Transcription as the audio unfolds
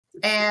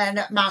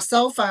And my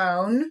cell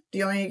phone. Do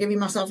you want me to give you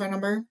my cell phone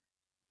number?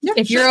 Yeah,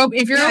 if you're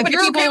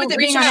okay with it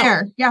being on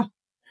air. Yeah.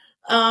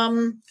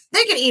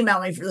 They can email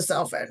me for the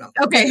cell phone number.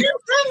 Okay. There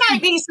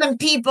might be some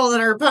people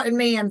that are putting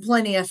me in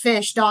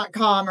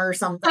plentyoffish.com or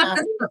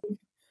something.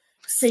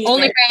 See,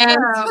 OnlyFans.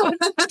 I'm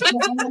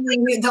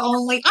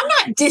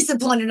not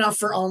disciplined enough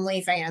for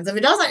OnlyFans.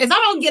 If I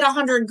don't get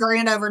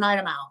 $100,000 overnight,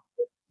 I'm out.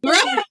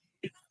 Right.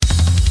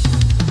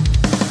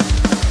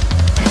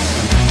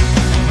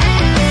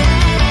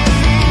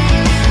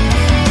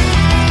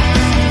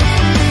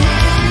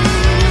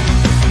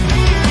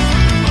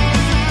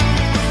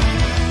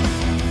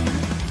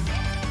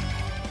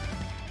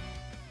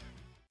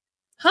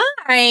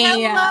 Hi.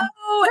 Hello.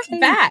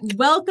 Back.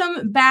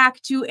 Welcome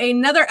back to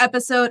another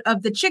episode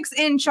of the Chicks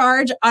in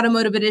Charge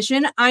Automotive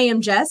Edition. I am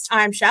Jess.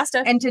 I'm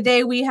Shasta. And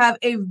today we have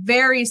a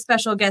very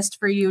special guest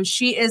for you.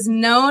 She is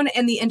known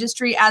in the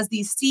industry as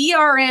the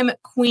CRM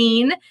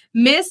Queen,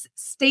 Miss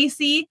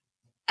Stacey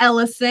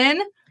Ellison.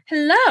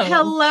 Hello.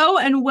 Hello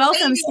and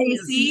welcome,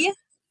 Stacey.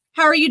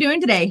 How are you doing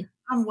today?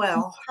 I'm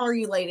well. How are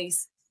you,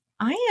 ladies?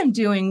 I am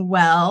doing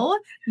well.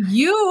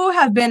 You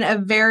have been a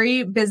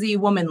very busy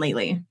woman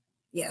lately.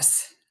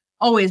 Yes.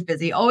 Always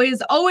busy, always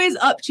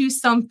up to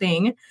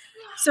something.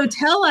 So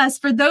tell us,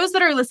 for those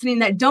that are listening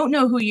that don't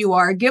know who you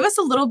are, give us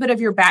a little bit of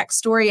your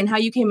backstory and how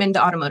you came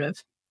into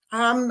automotive.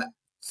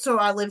 So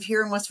I live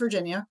here in West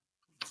Virginia,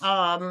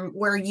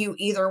 where you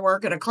either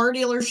work at a car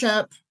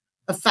dealership,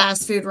 a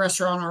fast food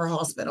restaurant, or a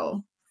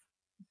hospital.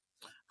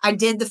 I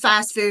did the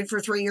fast food for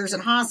 3 years in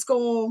high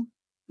school,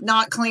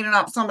 not cleaning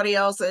up somebody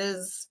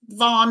else's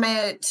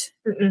vomit.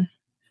 Mm-mm.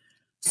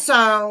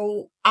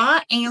 So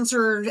I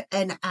answered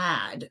an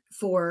ad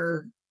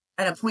for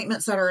an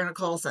appointment setter in a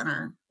call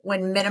center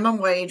when minimum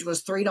wage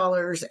was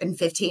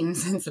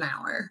 $3.15 an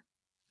hour.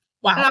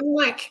 Wow. And I'm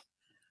like,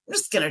 I'm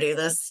just going to do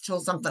this till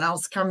something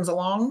else comes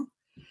along.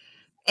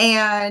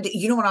 And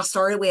when I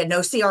started, we had no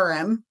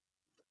CRM.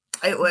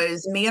 It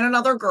was me and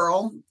another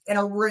girl in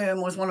a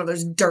room with one of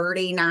those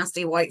dirty,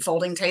 nasty white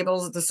folding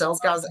tables that the sales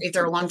guys ate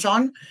their lunch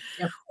on.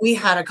 Yep. We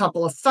had a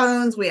couple of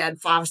phones. We had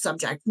 5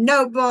 subject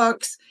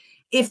notebooks.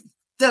 If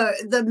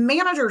the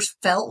managers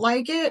felt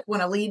like it,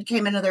 when a lead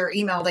came into their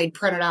email, they'd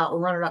print it out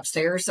and run it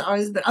upstairs.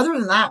 But other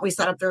than that, we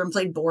sat up there and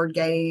played board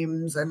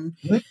games. And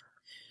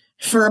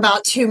for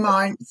about 2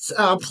 months,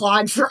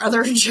 applied for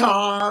other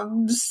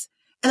jobs.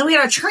 And then we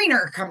had a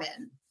trainer come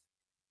in.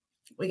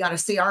 We got a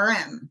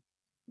CRM.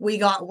 We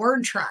got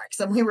word tracks.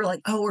 And we were like,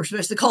 oh, we're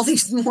supposed to call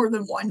these more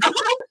than one. Oh,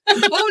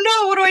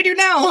 no. What do I do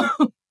now?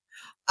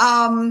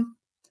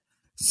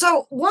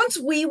 So once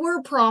we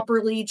were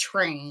properly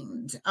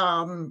trained,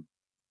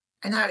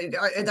 and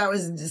that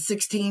was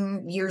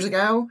 16 years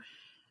ago.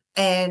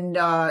 And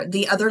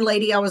the other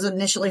lady I was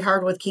initially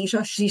hired with,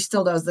 Keisha, she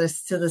still does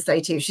this to this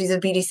day too. She's a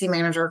BDC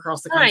manager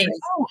across the country. Nice.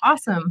 Oh,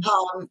 awesome.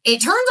 It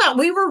turns out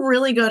we were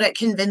really good at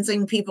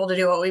convincing people to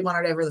do what we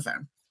wanted over the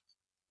phone.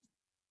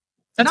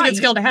 That's a good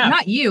skill to have.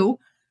 Not you.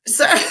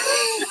 So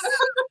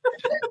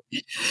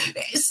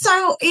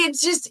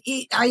it's just,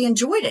 I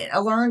enjoyed it. I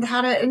learned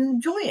how to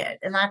enjoy it.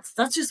 And that's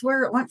just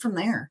where it went from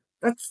there.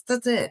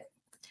 That's it.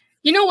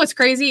 You know what's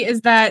crazy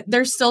is that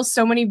there's still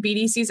so many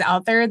BDCs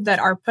out there that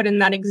are put in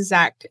that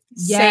exact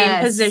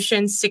same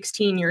position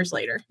 16 years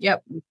later.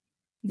 Yep.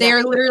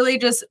 They're literally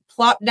just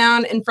plopped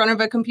down in front of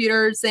a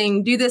computer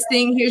saying, do this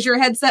thing. Here's your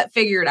headset.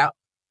 Figure it out.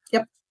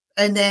 Yep.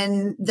 And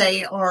then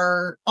they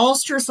are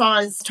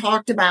ostracized,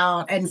 talked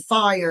about, and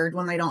fired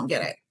when they don't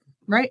get it.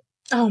 Right.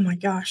 Oh my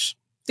gosh.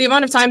 The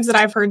amount of times that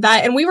I've heard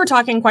that, and we were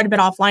talking quite a bit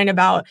offline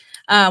about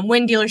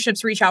when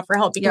dealerships reach out for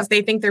help because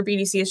they think their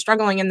BDC is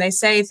struggling and they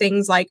say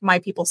things like, my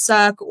people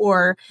suck,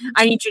 or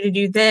I need you to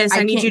do this.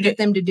 I need you to get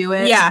them to do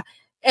it. Yeah.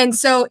 And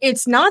so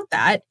it's not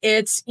that,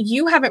 it's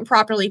you haven't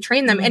properly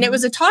trained them. Mm-hmm. And it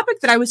was a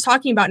topic that I was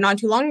talking about not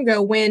too long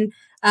ago when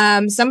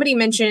somebody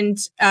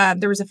mentioned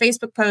there was a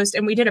Facebook post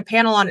and we did a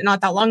panel on it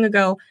not that long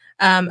ago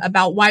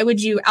about why would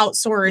you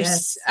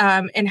outsource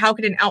and how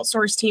could an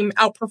outsourced team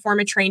outperform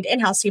a trained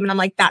in-house team? And I'm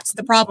like, that's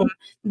the problem.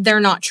 They're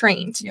not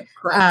trained. Yep,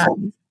 correct.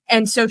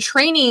 And so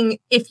training,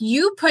 if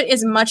you put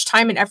as much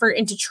time and effort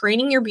into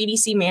training your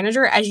BDC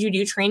manager as you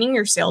do training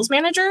your sales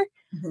manager,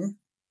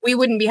 we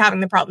wouldn't be having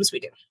the problems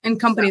we do. And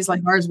companies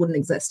like ours wouldn't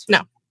exist.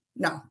 No.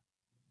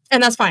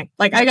 And that's fine.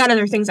 Like I got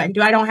other things I can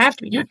do. I don't have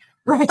to be doing.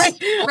 Right.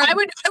 I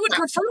would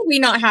prefer we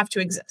not have to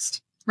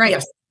exist. Right.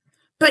 Yes.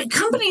 But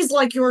companies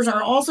like yours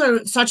are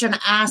also such an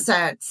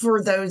asset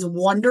for those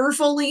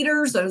wonderful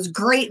leaders, those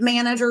great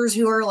managers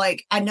who are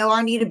like, I know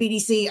I need a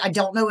BDC. I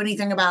don't know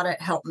anything about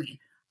it. Help me.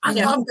 I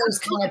love those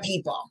kind of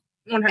people.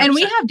 100%. And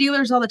we have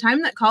dealers all the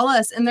time that call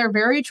us and they're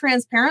very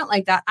transparent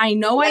like that. I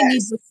know I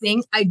need this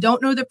thing. I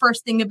don't know the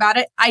first thing about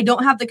it. I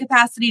don't have the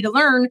capacity to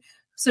learn.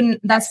 So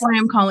that's why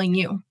I'm calling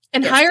you.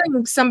 And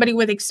hiring somebody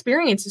with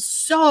experience is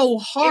so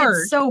hard.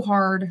 It's so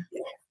hard.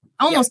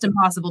 Almost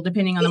impossible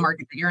depending on the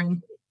market that you're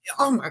in.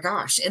 Oh my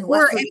gosh. And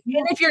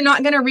if you're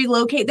not going to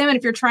relocate them and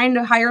if you're trying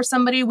to hire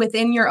somebody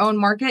within your own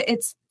market,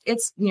 it's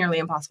nearly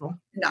impossible.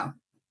 No.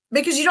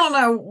 because you don't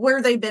know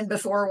where they've been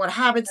before, what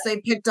habits they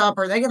picked up.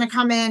 Are they going to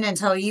come in and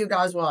tell you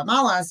guys, well, at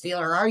my last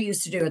dealer, I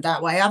used to do it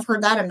that way. I've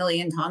heard that a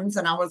million times.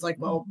 And I was like,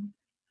 well,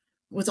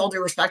 with all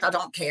due respect, I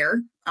don't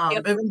care.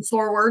 Moving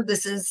forward,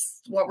 this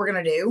is what we're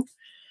going to do.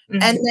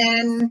 Mm-hmm. And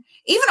then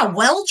even a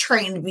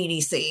well-trained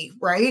BDC,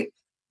 right?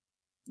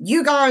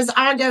 You guys,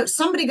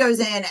 somebody goes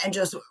in and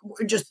just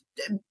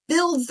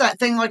builds that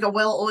thing like a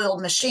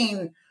well-oiled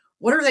machine.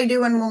 What are they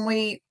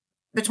doing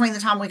between the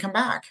time we come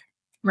back?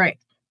 Right.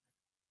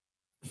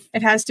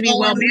 It has to be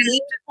well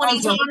managed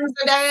 20 times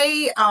a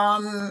day.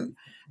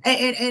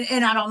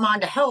 And I don't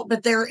mind to help,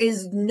 but there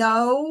is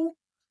no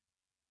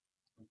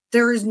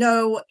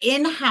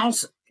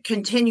in-house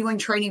continuing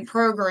training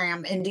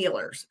program in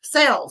dealers,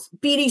 sales,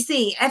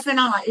 BDC,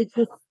 F&I.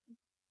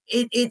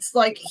 It's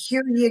like,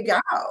 here you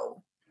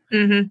go.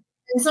 Mm-hmm.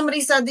 And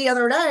somebody said the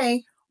other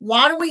day,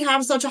 why do we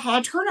have such a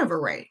high turnover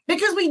rate?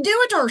 Because we do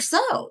it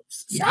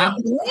ourselves. Stop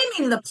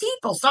blaming the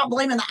people. Stop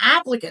blaming the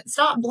applicants.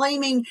 Stop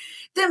blaming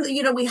them.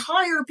 We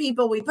hire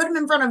people. We put them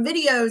in front of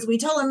videos. We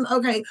tell them,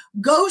 okay,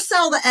 go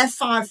sell the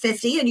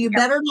F550 and you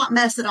better not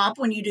mess it up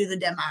when you do the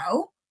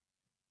demo.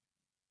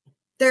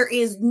 There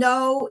is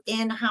no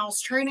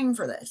in-house training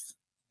for this.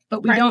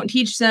 But we don't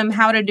teach them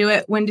how to do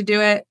it, when to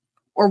do it,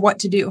 or what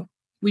to do.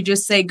 We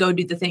just say, go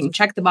do the thing.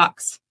 Check the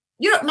box.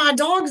 My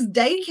dog's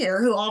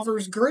daycare, who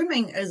offers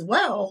grooming as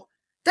well,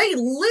 they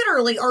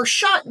literally are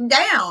shut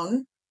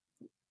down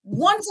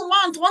once a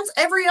month, once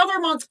every other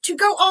month to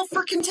go off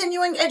for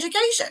continuing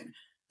education.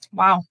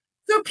 Wow.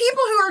 So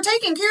people who are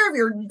taking care of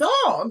your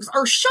dogs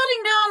are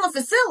shutting down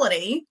the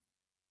facility,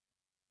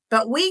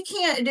 but we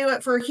can't do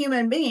it for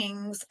human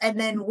beings. And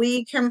then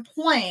we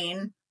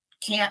complain,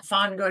 can't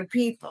find good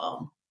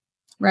people.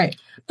 Right.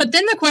 But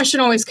then the question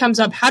always comes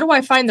up, how do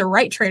I find the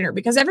right trainer?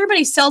 Because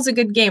everybody sells a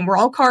good game. We're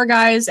all car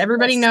guys.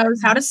 Everybody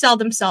knows how to sell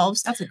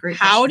themselves. That's a great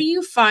question. How do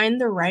you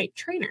find the right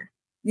trainer?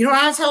 You know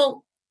what I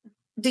tell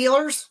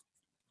dealers?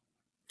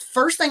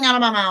 First thing out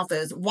of my mouth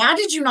is, why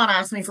did you not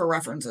ask me for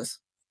references?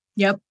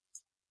 Yep.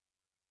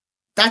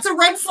 That's a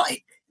red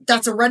flag.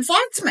 That's a red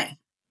flag to me.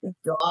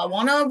 I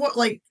want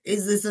to,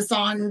 is this a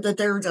sign that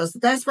they're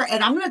just desperate?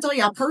 And I'm going to tell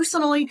you, I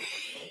personally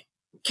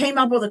came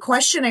up with a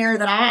questionnaire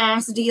that I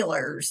asked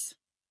dealers.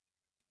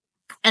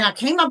 And I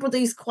came up with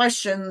these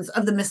questions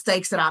of the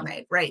mistakes that I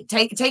made, right?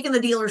 Taking the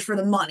dealers for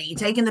the money,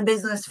 taking the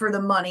business for the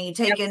money,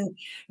 taking,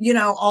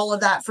 all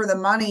of that for the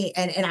money.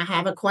 And I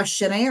have a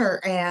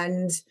questionnaire,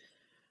 and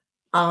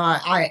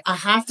I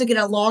have to get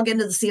a log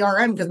into the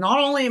CRM, because not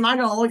only am I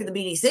going to look at the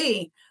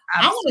BDC,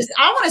 I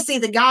want to see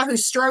the guy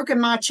who's stroking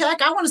my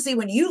check. I want to see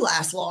when you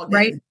last logged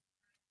in.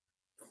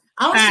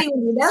 I want to see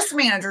when your desk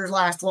manager's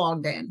last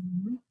logged in.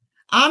 Mm-hmm.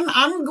 I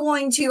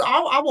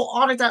will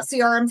audit that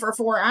CRM for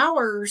 4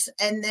 hours,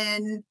 and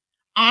then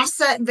I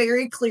set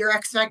very clear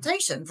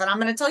expectations. And I'm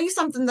going to tell you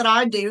something that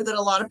I do that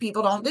a lot of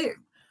people don't do.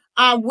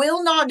 I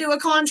will not do a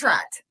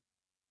contract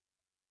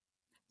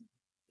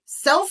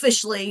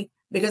selfishly,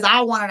 because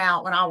I want it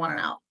out when I want it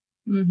out.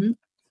 Mm-hmm.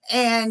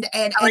 And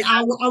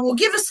I will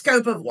give a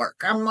scope of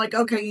work. I'm like,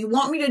 okay, you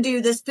want me to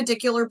do this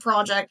particular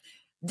project.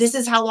 This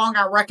is how long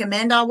I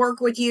recommend I work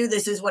with you.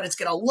 This is what it's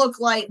going to look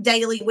like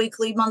daily,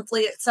 weekly,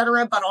 monthly,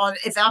 etc. But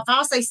if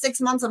I say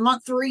 6 months, a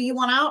month, 3, you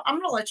want out, I'm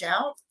going to let you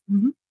out.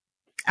 Mm-hmm.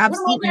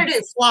 Absolutely. What am I going to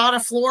do? Fly to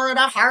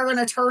Florida, hire an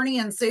attorney,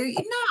 and sue you?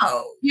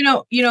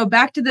 No.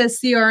 Back to the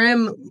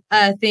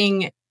CRM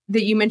thing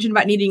that you mentioned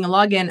about needing a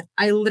login.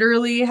 I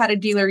literally had a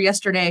dealer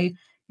yesterday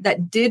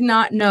that did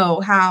not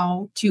know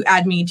how to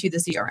add me to the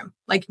CRM.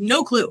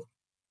 No clue.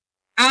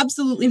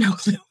 Absolutely no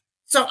clue.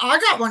 So I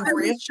got one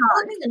for you.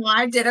 Charlie and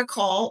I did a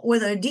call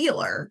with a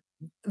dealer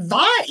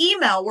via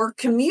email. We're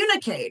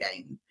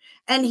communicating,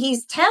 and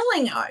he's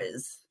telling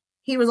us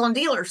he was on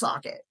Dealer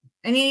Socket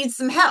and he needs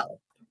some help.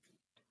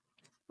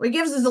 Well, he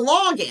gives us a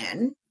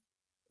login.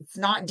 It's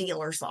not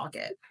Dealer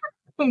Socket.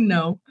 Oh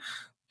no.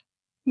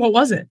 What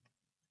was it?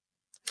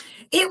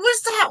 It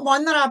was that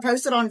one that I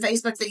posted on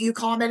Facebook that you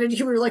commented.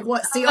 You were like,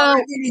 what,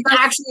 CRM? It's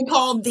actually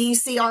called the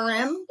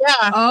CRM?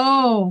 Yeah.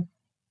 Oh.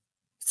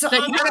 So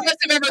I must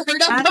have ever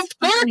heard of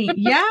before. Funny.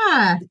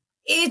 Yeah.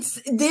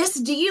 It's this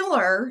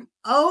dealer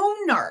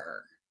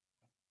owner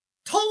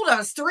told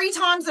us 3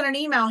 times in an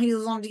email he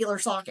was on Dealer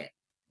Socket.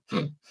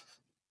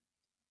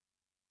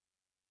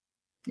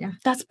 Yeah.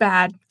 That's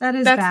bad.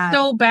 That's bad. That's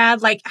so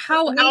bad.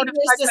 How out of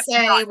to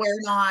say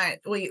we're not,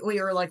 we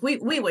were like,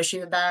 we wish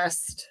you the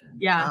best.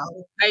 Yeah.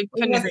 I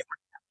couldn't agree.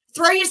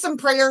 Throw you some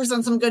prayers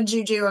and some good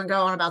juju and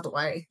go on about the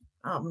way.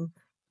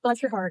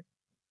 Bless your heart.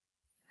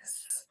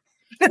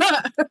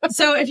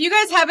 So if you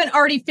guys haven't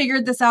already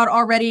figured this out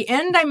already,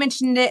 and I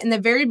mentioned it in the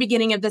very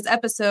beginning of this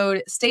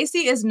episode,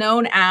 Stacey is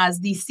known as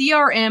the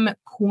CRM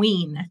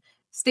Queen.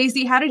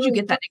 Stacey, how did you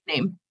get that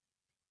nickname?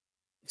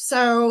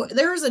 So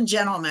there's a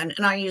gentleman,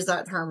 and I use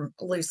that term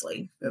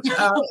loosely.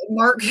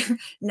 Mark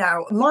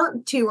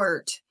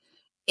Tewart.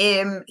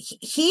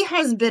 He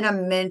has been a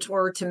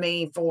mentor to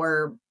me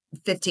for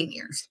 15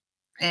 years.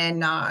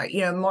 And,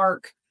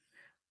 Mark,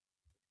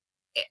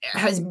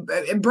 has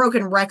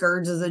broken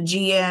records as a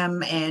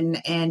GM,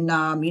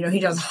 and he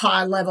does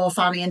high level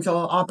financial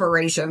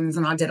operations.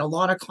 And I did a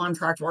lot of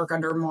contract work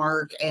under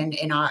Mark, and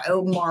I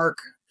owe Mark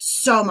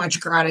so much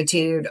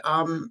gratitude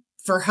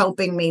for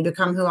helping me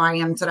become who I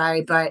am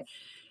today. But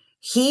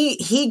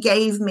he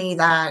gave me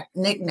that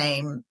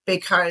nickname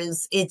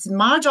because it's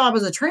my job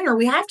as a trainer.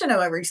 We have to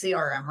know every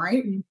CRM,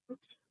 right?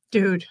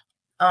 Dude.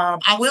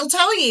 I will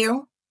tell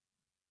you,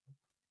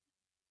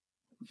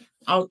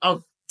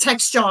 I'll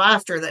text y'all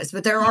after this,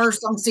 but there are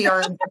some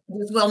CRMs that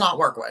this will not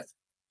work with.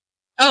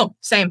 Oh,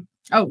 same.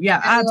 Oh,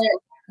 yeah.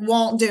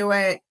 Won't do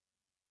it.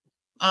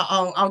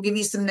 I'll give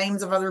you some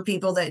names of other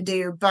people that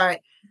do,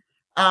 but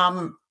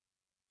when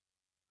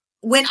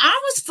I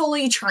was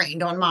fully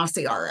trained on my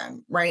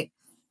CRM, right,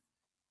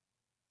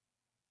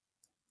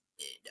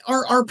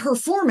 our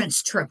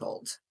performance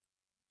tripled.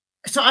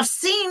 So I've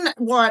seen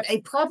what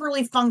a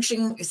properly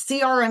functioning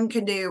CRM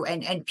can do,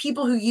 and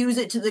people who use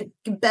it to the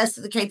best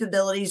of the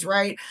capabilities,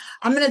 right?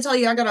 I'm going to tell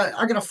you, I got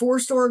a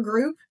 4-store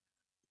group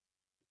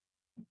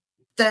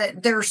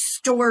that their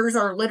stores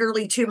are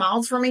literally 2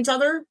 miles from each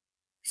other,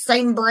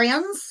 same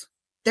brands.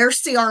 Their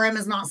CRM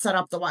is not set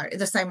up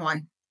the same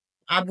way.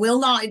 I will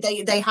not.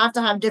 They have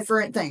to have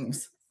different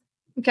things.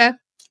 Okay.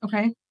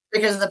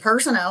 Because of the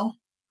personnel.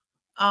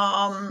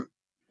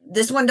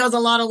 This one does a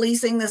lot of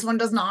leasing. This one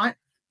does not.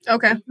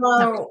 Okay.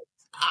 So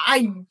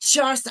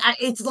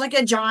it's like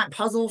a giant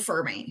puzzle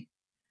for me,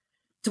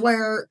 to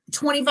where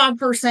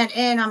 25%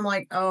 in, I'm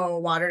like, oh,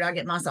 why did I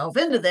get myself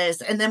into this?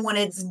 And then when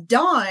it's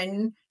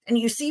done and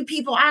you see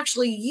people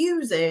actually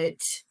use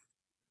it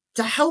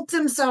to help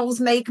themselves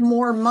make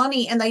more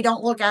money, and they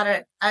don't look at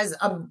it as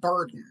a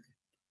burden.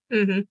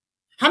 Mm-hmm.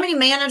 How many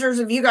managers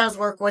have you guys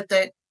work with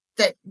that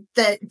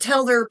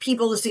tell their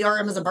people the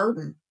CRM is a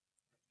burden?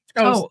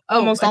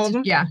 Almost all of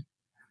them. Yeah.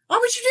 Why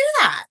would you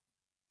do that?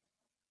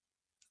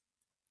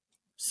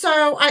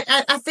 So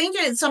I think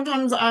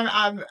sometimes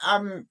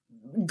I'm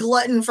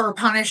glutton for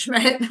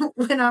punishment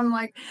when I'm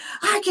like,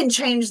 I can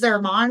change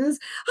their minds.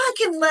 I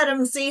can let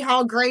them see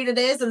how great it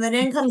is. And then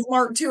in comes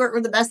Mark Stewart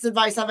with the best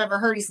advice I've ever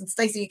heard. He said,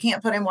 Stacey, you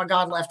can't put in what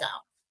God left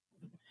out.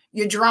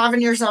 You're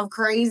driving yourself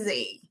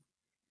crazy.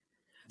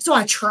 So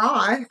I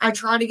try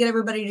to get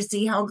everybody to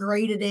see how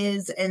great it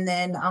is. And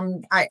then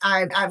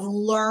I've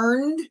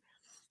learned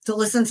to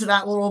listen to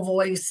that little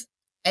voice,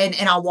 and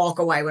I'll walk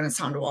away when it's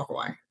time to walk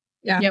away.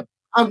 Yeah. Yep.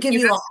 I'll give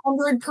you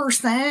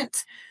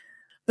 100%,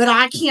 but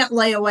I can't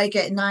lay awake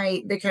at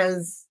night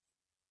because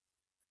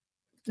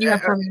You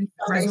have something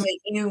that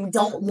you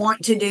don't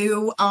want to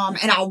do.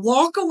 And I'll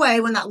walk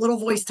away when that little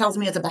voice tells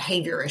me it's a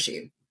behavior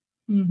issue.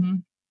 Mm-hmm.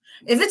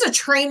 If it's a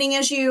training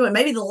issue and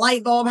maybe the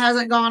light bulb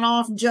hasn't gone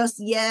off just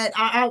yet,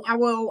 I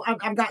will.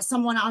 I've got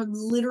someone I'm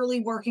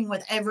literally working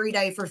with every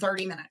day for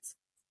 30 minutes.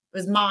 It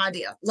was my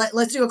idea.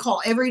 Let's do a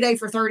call every day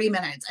for 30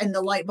 minutes, and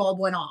the light bulb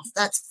went off.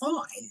 That's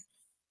fine.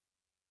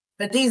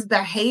 But these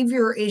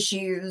behavior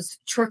issues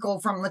trickle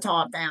from the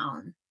top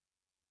down.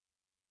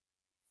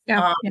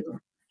 Yeah.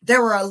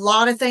 There were a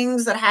lot of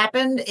things that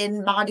happened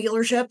in my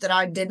dealership that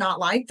I did not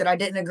like, that I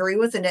didn't agree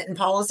with, and didn't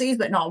policies,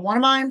 but not one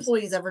of my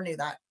employees ever knew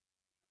that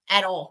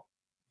at all.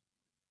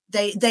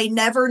 They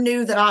never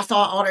knew that I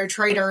thought Auto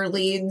Trader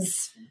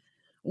leads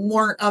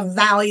weren't a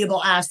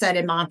valuable asset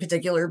in my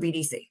particular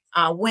BDC.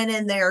 I went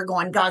in there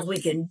going, guys, we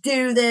can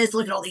do this.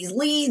 Look at all these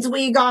leads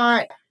we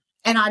got.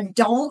 And I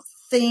don't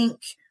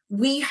think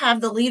we have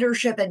the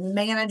leadership and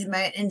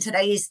management in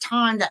today's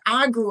time that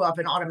I grew up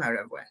in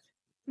automotive with.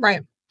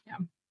 Right. Yeah.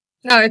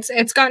 No,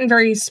 it's gotten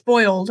very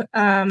spoiled.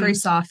 Very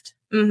soft.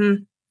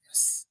 Mm-hmm.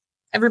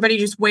 Everybody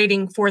just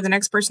waiting for the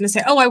next person to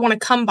say, oh, I want to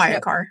come buy a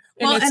car.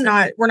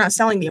 And we're not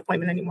selling the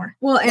appointment anymore.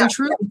 Well, and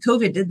truly,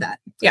 COVID did that.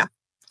 Yeah.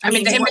 I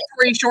mean, the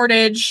inventory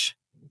shortage,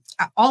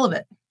 all of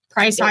it.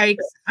 Price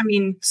hikes. I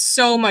mean,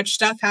 so much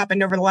stuff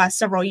happened over the last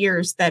several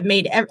years that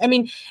made, and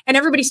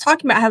everybody's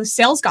talking about how the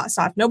sales got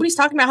soft. Nobody's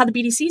talking about how the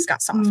BDCs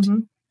got soft,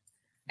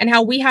 and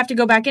how we have to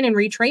go back in and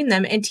retrain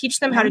them and teach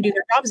them how to do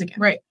their jobs again.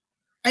 Right.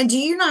 And do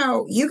you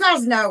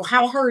guys know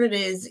how hard it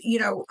is?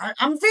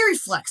 I'm very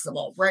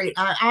flexible, right?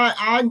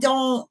 I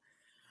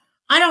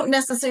don't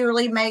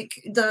necessarily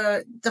make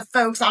the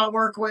folks I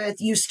work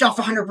with use stuff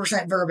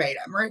 100%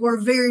 verbatim, right?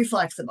 We're very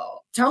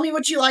flexible. Tell me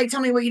what you like.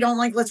 Tell me what you don't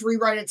like. Let's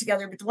rewrite it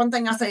together. But the one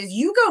thing I say is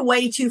you go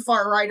way too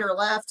far right or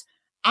left,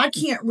 I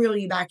can't reel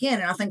you back in.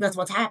 And I think that's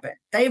what's happened.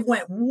 They've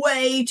went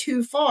way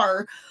too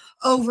far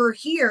over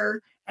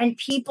here, and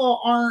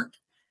people aren't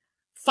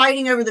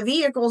fighting over the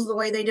vehicles the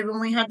way they did when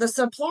we had the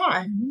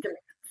supply.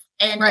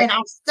 And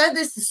I've said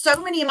this to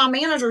so many of my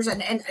managers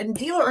and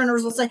dealer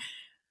owners will say,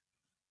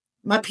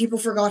 my people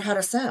forgot how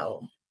to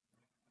sell.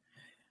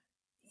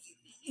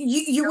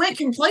 You went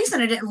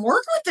complacent. It didn't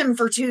work with them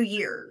for 2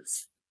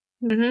 years.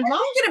 And I'm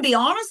going to be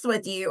honest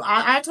with you.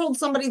 I told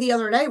somebody the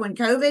other day when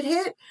COVID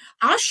hit,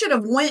 I should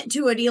have went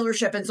to a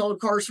dealership and sold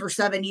cars for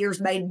 7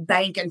 years, made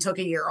bank, and took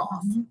a year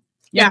off.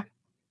 Yeah.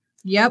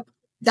 Yep.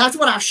 That's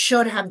what I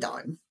should have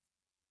done.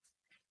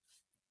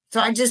 So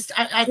I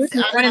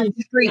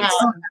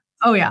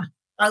Oh yeah.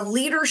 A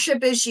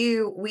leadership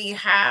issue. We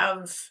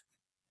have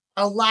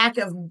a lack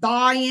of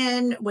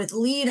buy-in with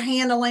lead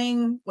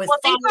handling, with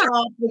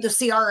follow-up, with the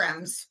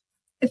CRMs.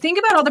 Think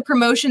about all the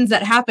promotions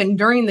that happened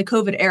during the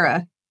COVID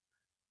era.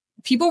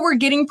 People were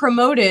getting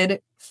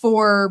promoted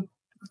for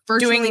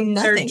virtually doing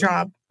nothing. their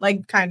job,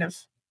 like kind of.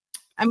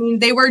 I mean,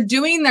 they were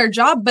doing their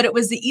job, but it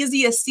was the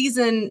easiest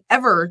season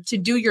ever to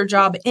do your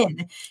job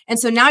in. And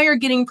so now you're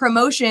getting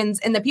promotions,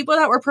 and the people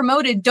that were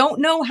promoted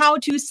don't know how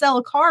to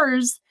sell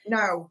cars.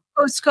 No.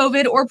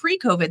 Post-COVID or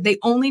pre-COVID. They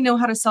only know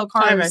how to sell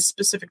cars. I have a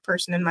specific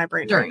person in my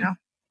brain right now.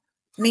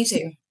 Me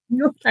too.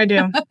 I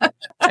do.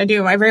 I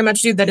do. I very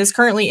much do. That is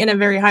currently in a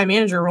very high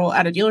manager role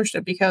at a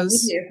dealership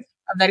because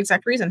of that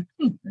exact reason.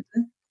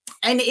 Mm-hmm.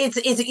 And it's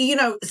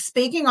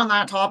speaking on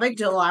that topic,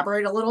 to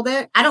elaborate a little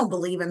bit, I don't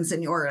believe in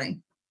seniority.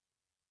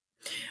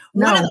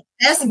 No. One of the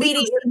best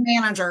BDC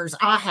managers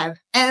I have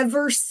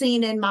ever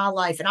seen in my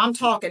life, and I'm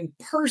talking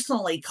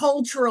personally,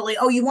 culturally.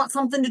 Oh, you want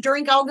something to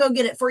drink? I'll go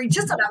get it for you.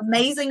 Just an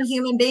amazing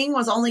human being.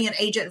 Was only an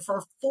agent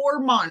for 4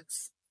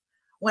 months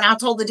when I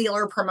told the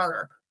dealer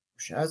promoter,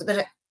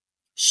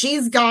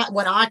 she's got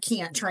what I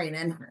can't train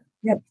in her.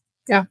 Yep.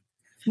 Yeah.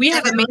 We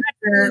have a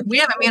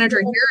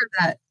manager here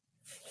that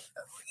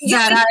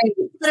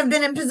could have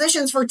been in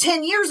positions for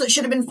 10 years that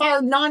should have been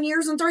fired 9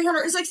 years and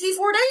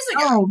 364 days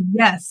ago. Oh,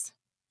 yes.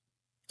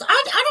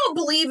 I don't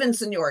believe in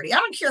seniority. I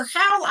don't care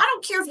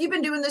if you've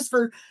been doing this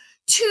for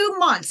 2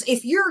 months.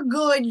 If you're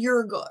good,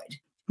 you're good.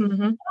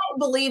 Mm-hmm. I don't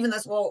believe in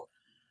this. Well,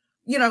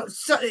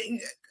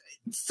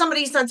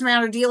 somebody said to me, I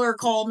had a dealer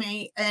call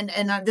me, and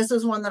this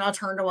is one that I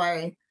turned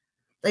away.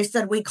 They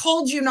said, we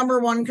called you,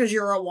 number one, because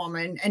you're a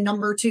woman, and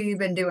number two, you've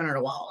been doing it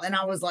a while. And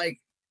I was like,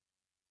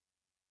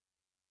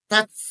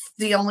 that's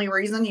the only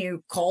reason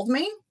you called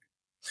me?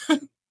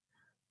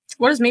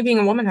 What does me being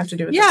a woman have to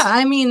do with this? Yeah,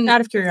 I mean,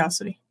 out of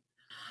curiosity.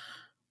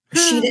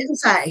 She didn't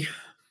say.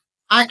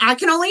 I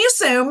can only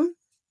assume.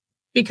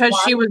 Because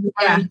she was,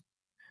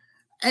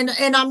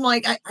 And I'm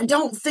like, I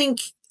don't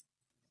think,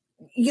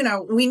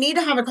 we need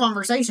to have a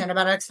conversation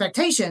about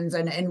expectations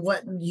and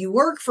what you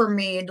work for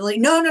me. And like,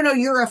 no,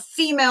 you're a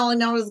female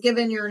and I was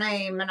given your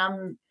name.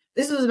 And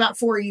this was about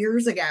 4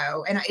 years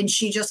ago. And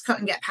she just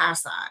couldn't get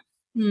past that.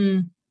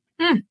 And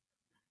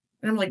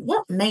I'm like,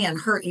 what man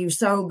hurt you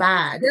so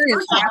bad?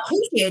 I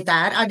appreciate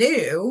that. I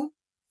do.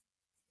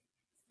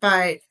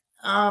 But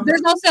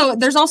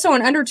there's also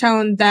an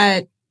undertone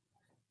that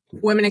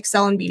women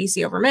excel in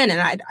BDC over men,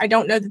 and I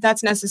don't know that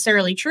that's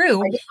necessarily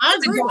true. I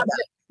agree with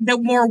that. The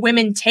more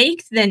women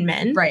take than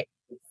men, right?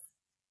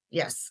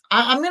 Yes,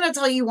 I'm going to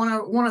tell you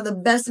one of the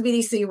best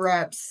BDC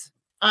reps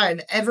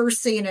I've ever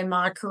seen in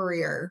my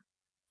career.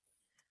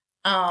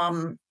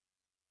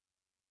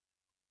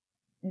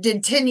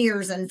 Did 10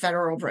 years in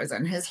federal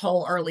prison, his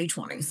whole early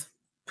 20s.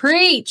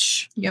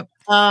 Preach. Yep.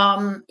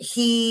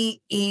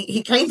 He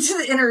came to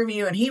the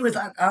interview and he was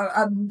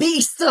a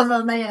beast of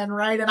a man,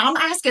 right? And I'm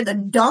asking the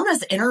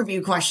dumbest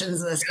interview questions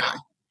to this guy.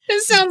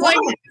 It sounds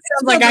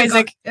like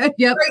Isaac.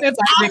 Yep.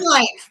 I'm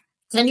like,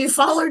 can you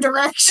follow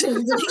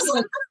directions? And he's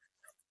like,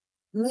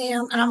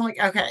 ma'am. And I'm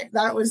like, okay,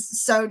 that was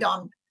so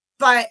dumb.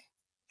 But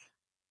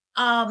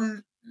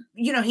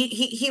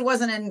he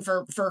wasn't in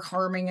for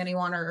harming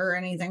anyone or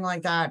anything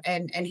like that.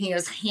 And he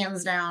is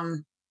hands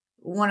down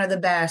one of the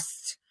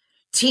best.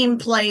 Team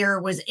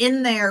player, was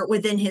in there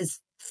within his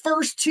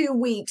first 2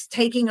 weeks,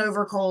 taking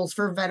over calls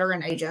for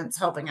veteran agents,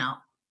 helping out.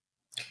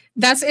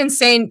 That's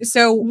insane.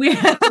 So we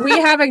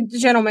have a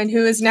gentleman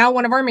who is now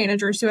one of our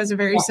managers who has a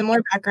very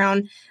similar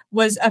background,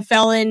 was a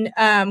felon.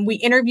 We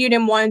interviewed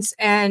him once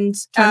and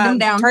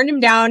turned him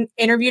down,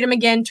 interviewed him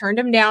again, turned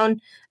him down.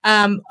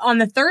 On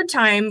the third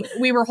time,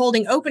 we were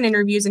holding open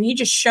interviews and he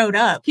just showed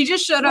up.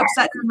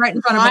 Sat right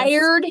in front of us.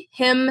 Hired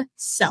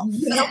himself.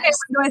 Yes. Okay,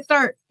 when do I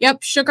start?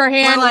 Yep. Shook our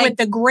hand with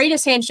the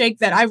greatest handshake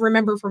that I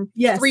remember from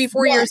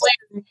 3-4 years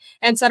later,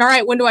 and said, all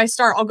right, when do I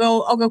start? I'll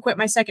go quit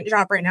my second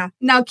job right now.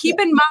 Now, keep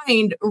in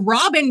mind,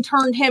 Robin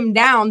turned him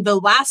down the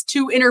last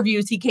 2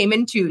 interviews he came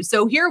into.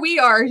 So here we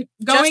are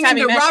going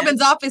into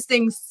Robin's office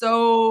saying,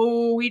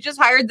 so we just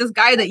hired this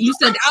guy that you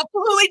said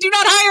absolutely do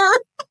not hire.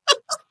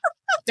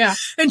 Yeah.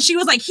 And she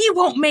was like, he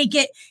won't make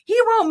it. Blah,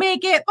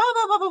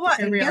 blah, blah, blah, blah.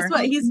 And guess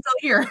what? He's still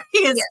here. He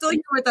is still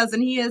here with us,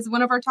 and he is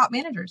one of our top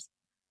managers.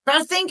 But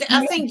I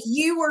think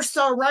you were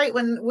so right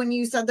when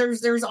you said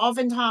there's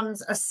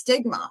oftentimes a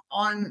stigma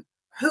on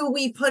who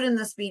we put in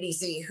this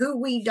BDC, who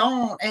we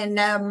don't. And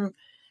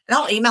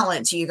I'll email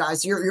it to you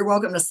guys. You're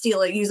welcome to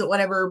steal it, use it,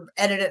 whatever,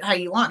 edit it how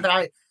you want.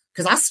 But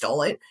because I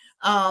stole it.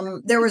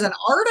 There was an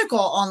article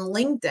on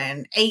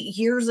LinkedIn 8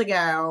 years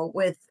ago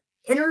with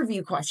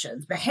interview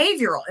questions,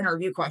 behavioral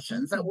interview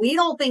questions that we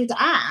don't think to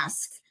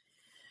ask.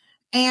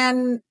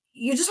 And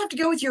you just have to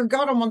go with your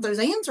gut on what those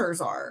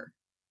answers are.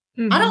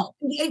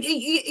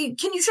 Mm-hmm.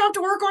 Can you show up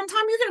to work on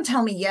time? You're going to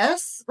tell me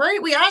yes, right?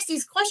 We ask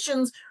these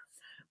questions,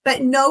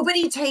 but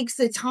nobody takes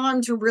the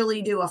time to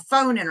really do a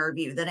phone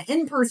interview, then an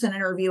in-person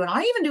interview. And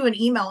I even do an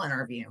email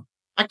interview.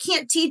 I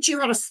can't teach you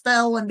how to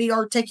spell and be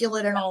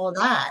articulate and all of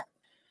that.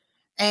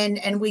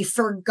 And we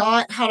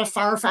forgot how to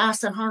fire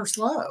fast and hire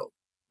slow.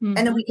 Mm-hmm.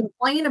 And then we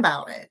complain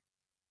about it.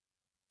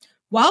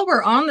 While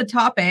we're on the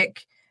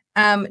topic,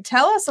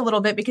 Tell us a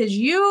little bit, because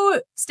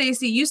you,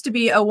 Stacey, used to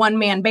be a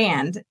one-man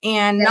band,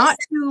 and not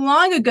too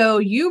long ago,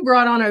 you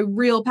brought on a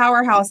real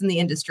powerhouse in the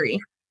industry.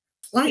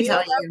 Let me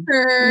tell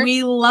you.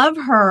 We love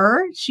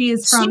her. She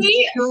is from...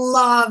 She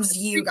loves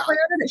you guys.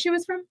 Toyota that she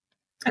was from?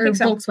 I think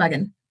so.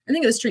 Volkswagen. I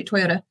think it was Street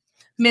Toyota.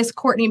 Miss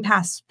Courtney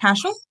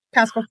Pascal.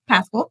 Pascal.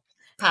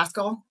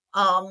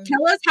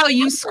 Tell us how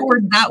you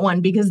scored that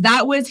one, because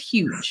that was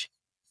huge.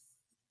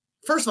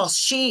 First of all,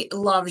 she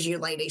loves you,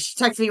 lady. She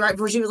texted me right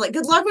before. She was like,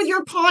 "Good luck with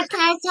your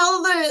podcast.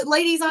 Tell the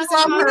ladies I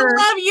said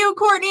love you,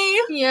 Courtney."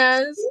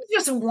 Yes.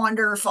 She's just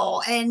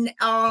wonderful. And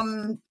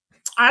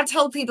I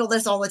tell people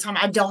this all the time.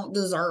 I don't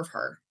deserve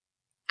her.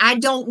 I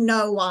don't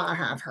know why I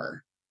have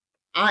her.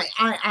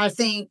 I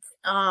think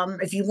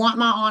if you want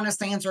my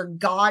honest answer,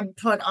 God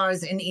put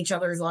us in each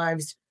other's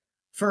lives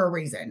for a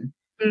reason.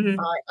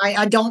 Mm-hmm.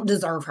 I don't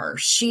deserve her.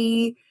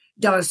 She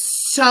does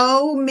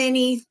so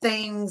many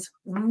things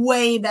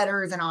way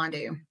better than I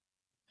do.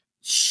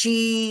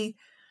 She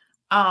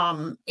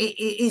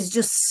is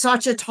just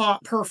such a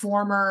top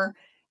performer,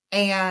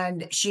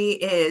 and she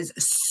is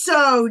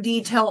so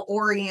detail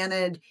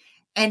oriented,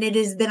 and it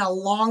has been a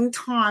long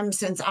time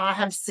since I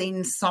have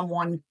seen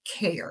someone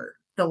care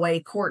the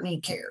way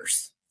Courtney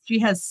cares. She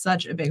has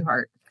such a big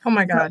heart. Oh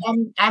my God.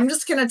 I'm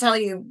just going to tell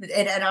you,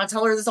 and I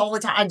tell her this all the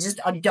time,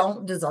 I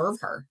don't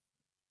deserve her.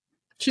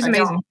 She's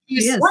amazing. She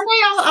is. One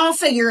day I'll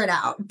figure it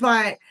out,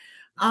 but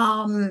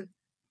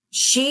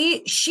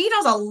she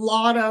does a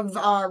lot of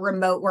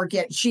remote work.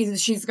 Yet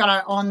she's got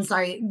an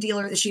on-site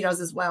dealer that she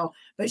does as well,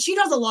 but she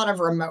does a lot of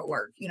remote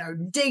work. You know,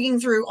 digging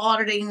through,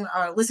 auditing,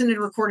 listening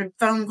to recorded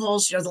phone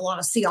calls. She does a lot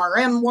of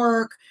CRM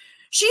work.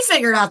 She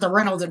figured out the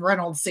Reynolds and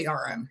Reynolds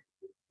CRM.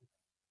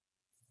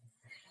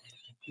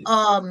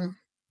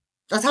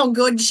 That's how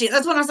good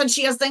that's when I said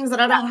she has things that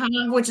I don't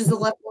have, which is the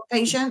level of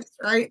patience,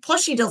 right?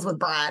 Plus she deals with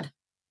Brad.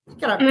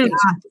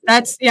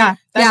 That's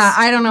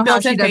I don't know how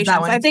she does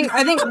that one. I think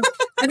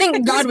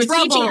God was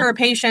teaching her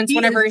patience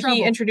whenever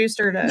he introduced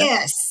her to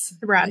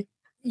Brad.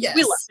 Yes.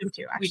 We love him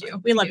too, actually.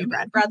 We love you,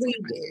 Brad. Brad's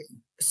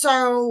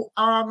so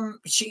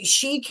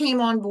she came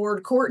on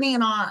board. Courtney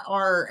and I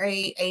are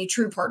a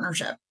true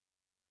partnership.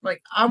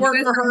 Like, I work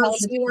for her,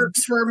 she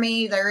works for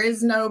me. There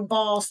is no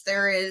boss.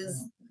 There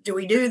is, do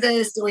we do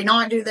this? Do we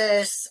not do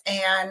this?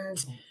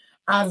 And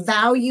I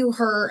value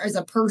her as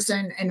a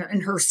person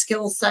and her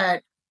skill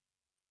set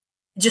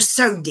just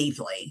so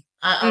deeply.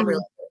 I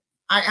really,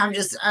 I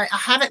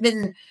haven't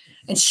been,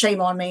 and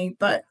shame on me,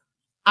 but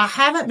I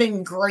haven't been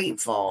as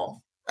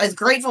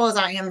grateful as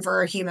I am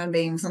for a human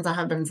being since I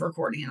have been for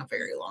Courtney in a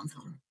very long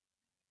time.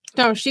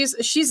 No, she's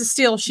a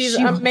steal. She's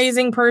an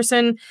amazing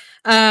person.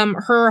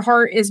 Her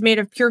heart is made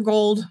of pure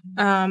gold.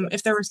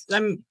 If there was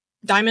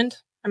diamond,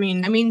 I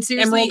mean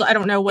seriously, emerald. I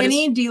don't know what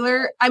any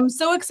dealer. I'm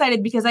so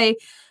excited because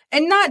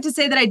and not to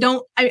say that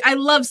I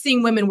love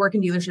seeing women work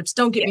in dealerships.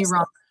 Don't get me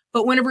wrong.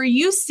 But whenever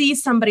you see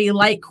somebody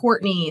like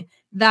Courtney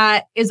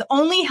that is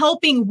only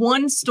helping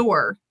one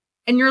store,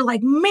 and you're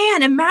like,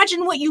 man,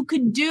 imagine what you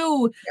could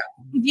do.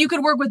 Yeah. You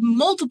could work with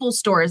multiple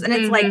stores. And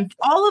it's like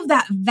all of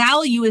that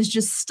value is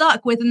just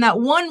stuck within that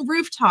one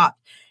rooftop.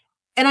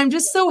 And I'm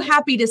just so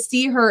happy to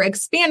see her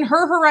expand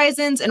her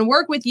horizons and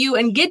work with you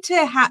and get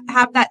to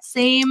have that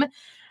same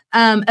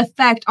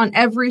effect on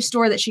every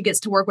store that she gets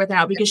to work with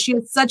now, because she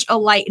is such a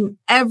light, and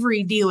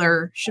every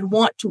dealer should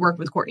want to work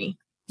with Courtney.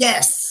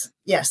 Yes.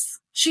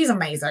 She's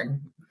amazing.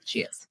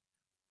 She is.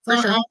 For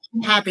sure.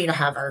 I'm happy to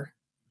have her.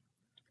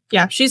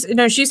 Yeah,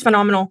 she's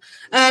phenomenal.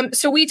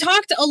 So we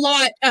talked a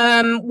lot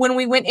when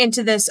we went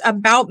into this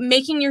about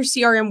making your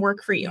CRM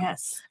work for you.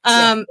 Yes.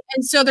 And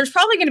so there's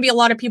probably going to be a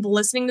lot of people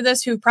listening to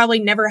this who probably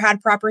never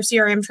had proper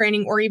CRM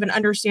training or even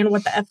understand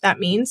what the F that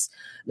means.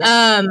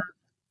 Yeah.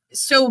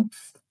 So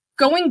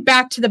going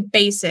back to the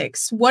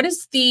basics, what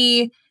is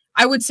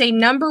I would say,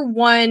 number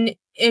one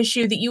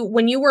issue that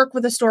when you work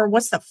with a store,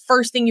 what's the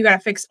first thing you got to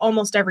fix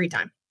almost every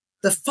time?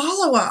 The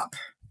follow-up.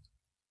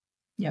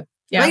 Yep.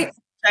 Yeah. Right?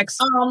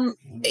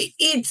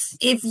 It's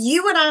if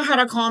you and I had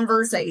a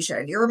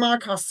conversation, you're my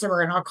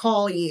customer, and I'll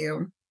call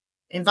you,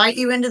 invite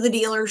you into the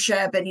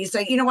dealership, and you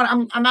say, you know what,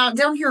 I'm out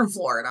down here in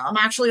Florida. I'm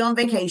actually on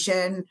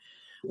vacation,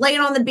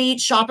 laying on the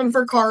beach, shopping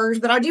for cars,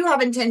 but I do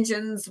have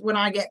intentions when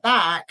I get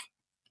back.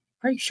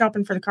 Why are you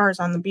shopping for the cars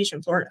on the beach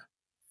in Florida?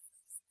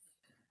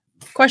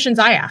 Questions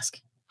I ask.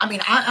 I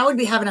mean, I would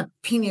be having a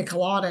pina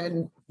colada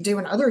and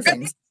doing other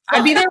things.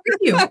 I'd be there with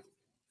you.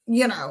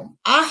 You know,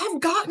 I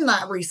have gotten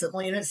that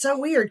recently, and it's so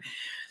weird.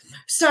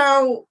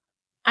 So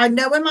I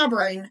know in my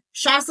brain,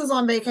 Shasta's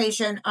on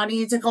vacation. I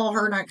need to call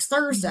her next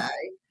Thursday.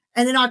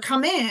 And then I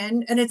come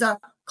in, and it's a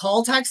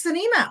call, text, and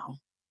email.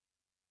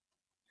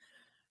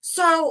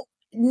 So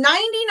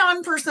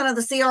 99% of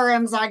the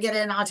CRMs I get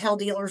in, I tell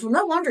dealers, well,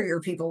 no wonder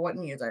your people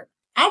wouldn't use it.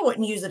 I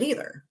wouldn't use it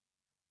either.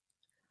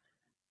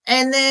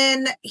 And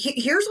then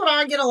here's what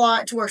I get a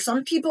lot, to where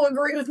some people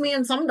agree with me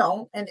and some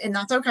don't, and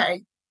that's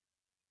okay,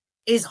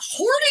 is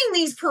hoarding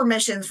these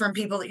permissions from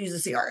people that use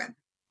a CRM.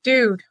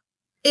 Dude.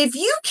 If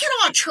you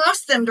cannot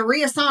trust them to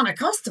reassign a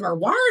customer,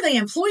 why are they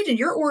employed in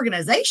your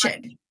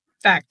organization?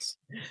 Facts.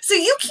 So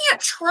you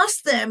can't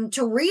trust them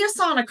to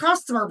reassign a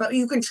customer, but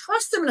you can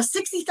trust them in a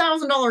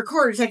 $60,000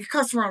 car to take a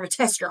customer on a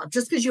test drive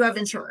just because you have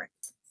insurance.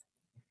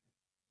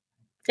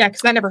 Yeah,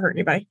 because that never hurt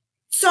anybody.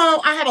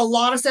 So I have a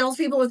lot of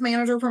salespeople with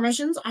manager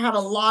permissions. I have a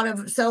lot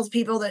of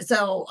salespeople that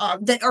sell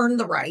that earn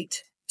the right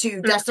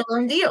to guess their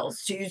own deals.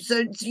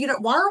 So,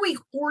 why are we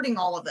hoarding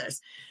all of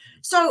this?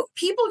 So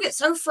people get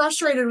so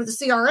frustrated with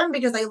the CRM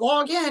because they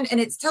log in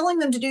and it's telling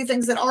them to do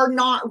things that are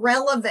not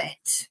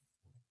relevant.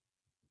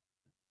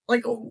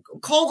 Like,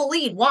 call the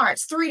lead. Why?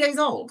 It's 3 days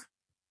old.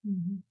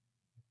 Mm-hmm.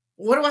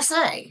 What do I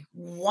say?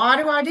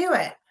 Why do I do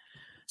it?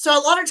 So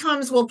a lot of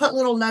times we'll put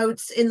little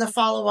notes in the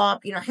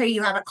follow-up, hey,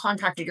 you haven't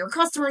contacted your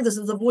customer. This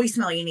is the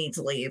voicemail you need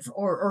to leave,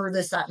 or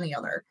this, that, and the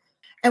other.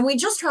 And we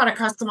just try to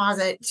customize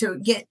it to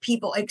get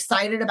people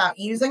excited about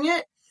using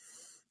it.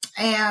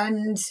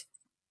 And,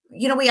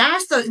 we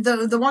ask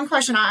the one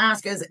question I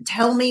ask is,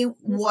 tell me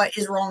what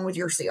is wrong with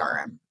your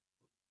CRM.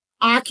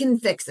 I can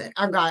fix it.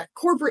 I've got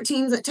corporate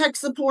teams at tech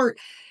support.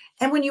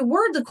 And when you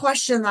word the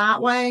question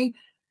that way,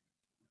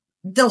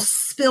 they'll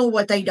spill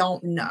what they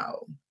don't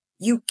know.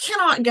 You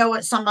cannot go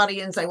at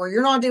somebody and say, well,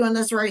 you're not doing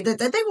this right, that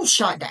they will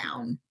shut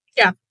down.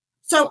 Yeah.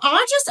 So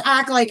I just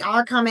act like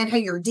I come in, hey,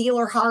 your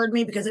dealer hired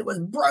me because it was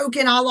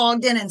broken. I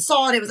logged in and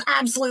saw it. It was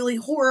absolutely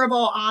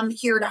horrible. I'm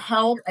here to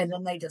help. And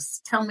then they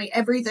just tell me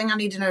everything I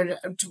need to know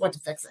to what to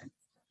fix it.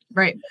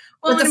 Right.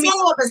 Well, but the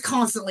follow-up is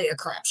constantly a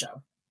crap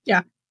show.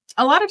 Yeah.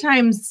 A lot of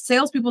times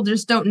salespeople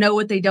just don't know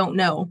what they don't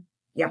know.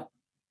 Yeah.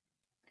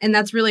 And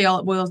that's really all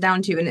it boils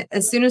down to. And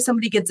as soon as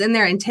somebody gets in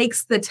there and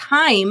takes the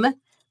time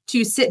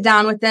to sit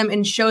down with them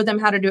and show them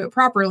how to do it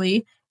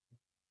properly,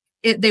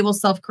 they will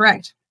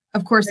self-correct.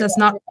 Of course, that's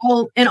not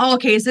in all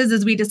cases,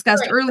 as we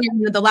discussed earlier,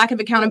 the lack of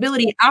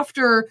accountability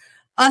after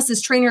us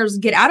as trainers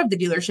get out of the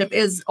dealership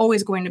is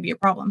always going to be a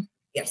problem.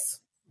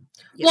 Yes.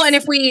 Well, and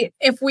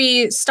if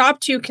we stop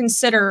to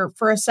consider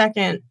for a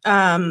second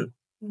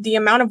the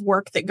amount of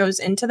work that goes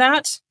into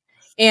that,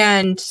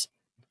 and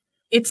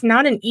it's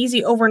not an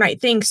easy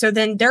overnight thing. So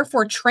then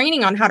therefore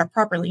training on how to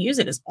properly use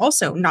it is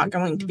also not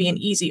going to be an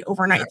easy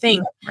overnight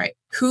thing. Right.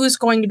 Who's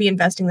going to be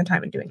investing the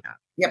time in doing that?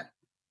 Yep.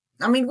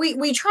 I mean,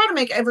 we try to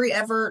make every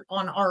effort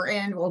on our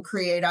end. We'll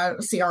create a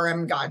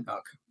CRM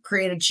guidebook,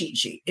 create a cheat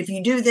sheet. If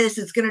you do this,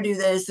 it's going to do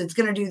this. It's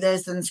going to do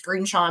this, and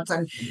screenshots.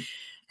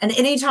 And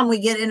anytime we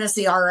get in a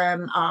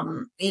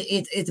CRM,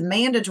 it's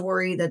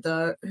mandatory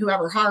that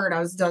whoever hired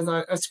us does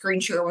a screen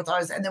share with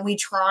us. And then we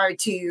try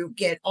to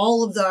get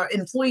all of the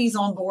employees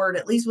on board,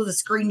 at least with a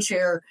screen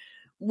share,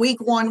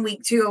 week 1,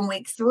 week 2, and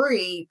week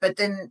 3. But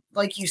then,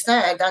 like you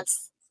said,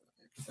 that's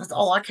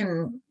all I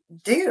can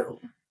do.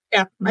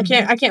 Yeah, I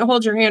can't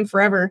hold your hand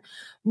forever.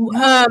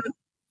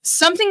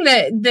 Something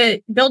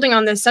that building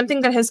on this,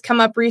 something that has come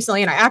up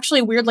recently, and I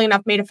actually weirdly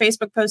enough made a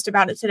Facebook post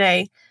about it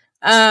today.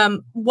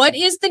 What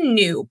is the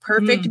new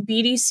perfect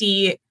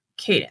BDC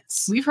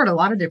cadence? We've heard a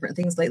lot of different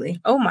things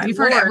lately. Oh my We've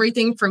Lord. heard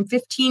everything from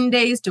 15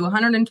 days to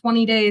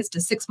 120 days to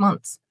 6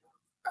 months.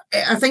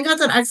 I think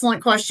that's an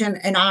excellent question.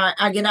 And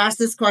I get asked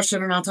this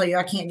question and I'll tell you,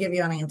 I can't give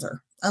you an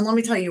answer. And let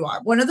me tell you why.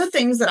 One of the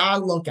things that I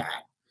look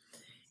at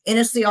in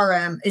a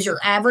CRM is your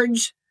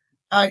average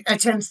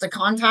attempts to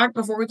contact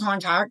before we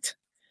contact,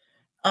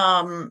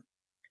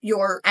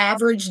 your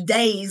average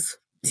days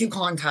to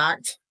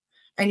contact,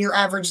 and your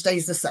average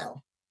days to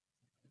sell.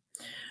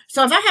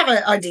 So if I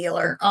have a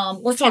dealer,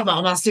 let's talk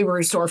about my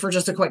Subaru store for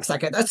just a quick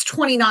second. That's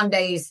 29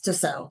 days to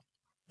sell.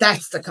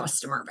 That's the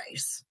customer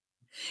base.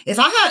 If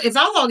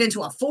I log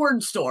into a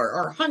Ford store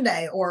or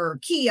Hyundai or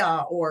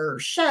Kia or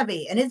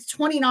Chevy and it's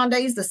 29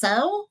 days to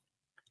sell,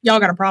 y'all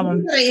got a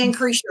problem. They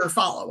increase your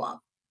follow-up.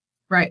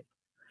 Right.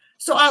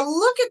 So I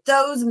look at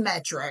those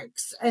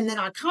metrics and then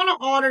I kind of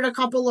audit a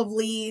couple of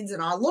leads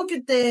and I look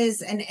at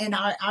this and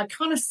I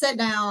kind of sit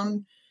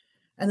down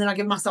and then I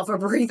give myself a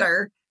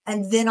breather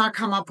and then I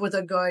come up with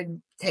a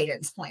good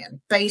cadence plan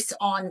based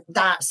on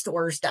that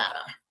store's data.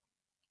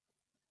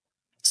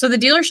 So the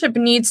dealership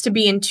needs to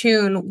be in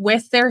tune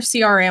with their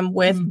CRM,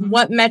 with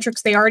what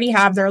metrics they already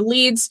have, their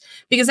leads,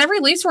 because every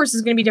lead source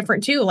is going to be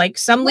different too. Like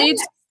some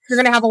leads, you're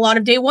going to have a lot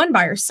of day 1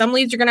 buyers. Some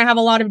leads, you're going to have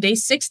a lot of day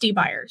 60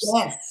 buyers.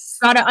 Yes.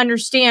 Got to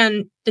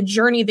understand the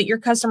journey that your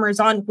customer is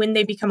on when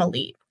they become a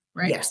lead.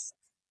 Right. Yes.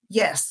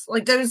 Yes.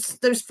 Like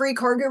those free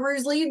car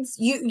gurus leads,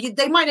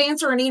 they might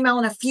answer an email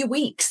in a few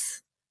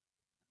weeks,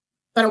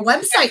 but a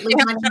website lead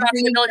might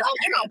be.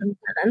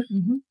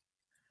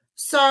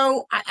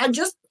 So I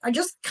just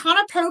kind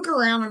of poke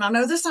around, and I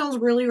know this sounds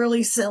really,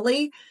 really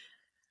silly,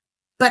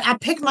 but I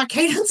pick my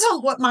cadence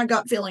on what my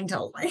gut feeling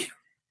tells me.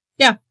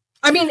 Yeah.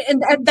 I mean,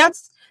 and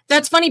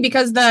that's funny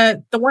because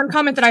the one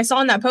comment that I saw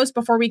in that post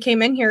before we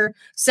came in here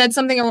said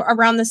something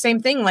around the same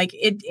thing. Like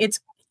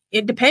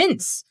it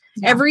depends.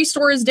 Every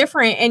store is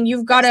different, and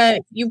you've got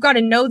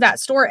to know that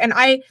store. And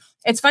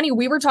it's funny,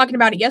 we were talking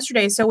about it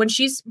yesterday. So when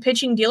she's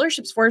pitching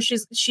dealerships for us,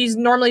 she's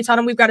normally telling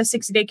them we've got a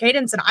 60-day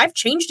cadence, and I've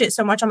changed it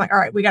so much. I'm like, all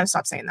right, we got to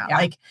stop saying that.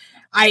 Like,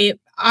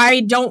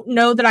 I don't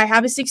know that I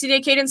have a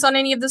 60-day cadence on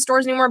any of the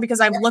stores anymore, because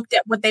I've looked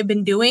at what they've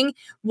been doing,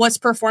 what's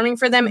performing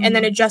for them, and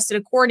then adjusted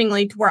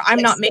accordingly to where I'm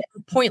not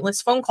making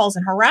pointless phone calls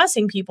and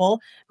harassing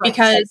people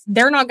because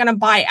they're not going to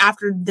buy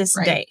after this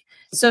day.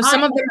 So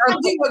some of them I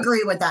do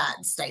agree with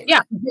that statement.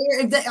 Yeah.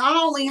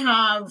 I only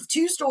have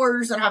 2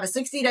 stores that have a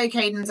 60-day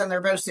cadence, and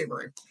they're both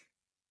Subaru.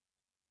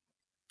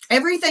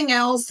 Everything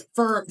else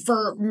for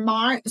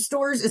my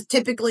stores is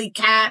typically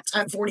capped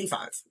at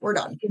 45. We're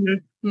done.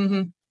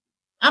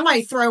 I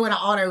might throw in an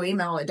auto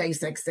email at day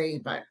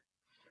 60, but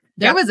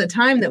there was a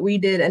time that we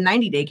did a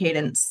 90-day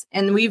cadence,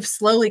 and we've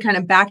slowly kind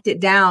of backed it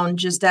down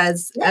just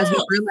as we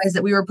realized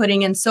that we were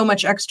putting in so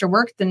much extra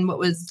work than what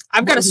was.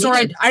 I got a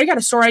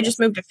store I just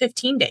moved to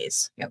 15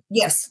 days.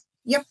 Yes.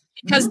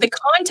 Because the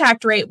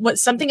contact rate,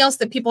 something else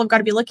that people have got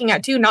to be looking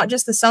at too, not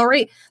just the sell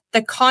rate,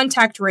 the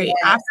contact rate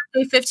after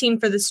day 15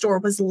 for the store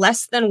was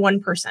less than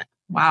 1%.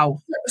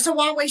 Wow. So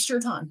why waste your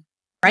time?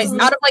 Right.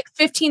 Out of like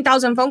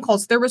 15,000 phone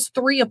calls, there was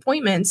 3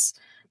 appointments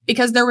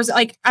because there was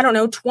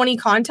 20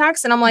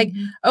 contacts. And I'm like,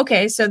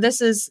 okay, so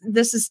this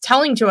is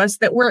telling to us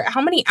that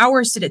how many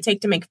hours did it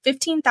take to make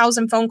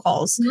 15,000 phone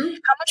calls?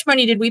 How much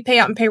money did we pay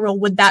out in payroll?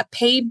 Would that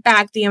pay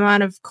back the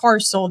amount of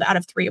cars sold out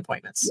of 3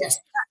 appointments? Yes.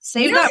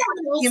 Save that.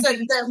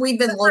 That we've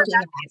been looking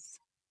at.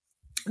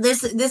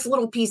 This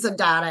little piece of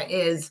data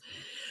is,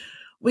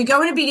 we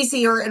go into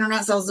BDC or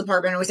internet sales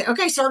department and we say,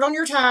 okay, start on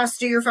your task,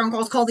 do your phone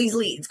calls, call these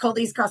leads, call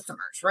these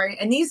customers, right?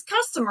 And these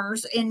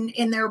customers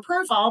in their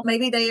profile,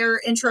 maybe they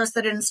are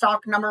interested in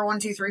stock number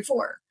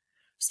 1234.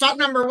 Stock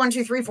number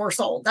 1234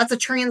 sold. That's a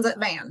transit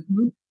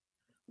van.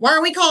 Why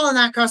are we calling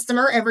that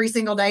customer every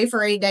single day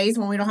for 8 days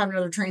when we don't have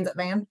another transit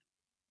van?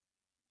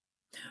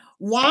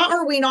 Why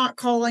are we not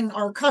calling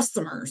our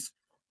customers,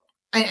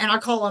 and I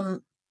call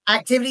them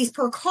activities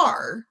per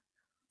car?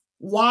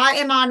 Why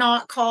am I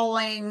not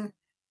calling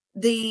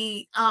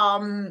the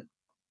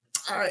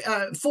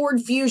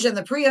Ford Fusion,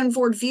 the pre-owned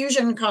Ford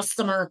Fusion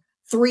customer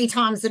 3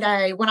 times a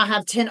day when I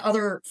have 10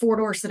 other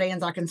 4-door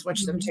sedans I can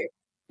switch them to?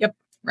 Yep.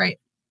 Right.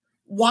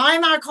 Why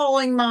am I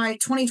calling my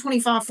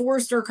 2025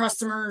 Forester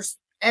customers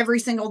every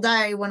single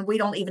day when we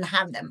don't even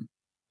have them?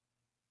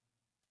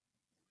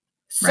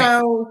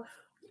 So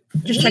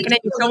just checking in.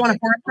 You don't want to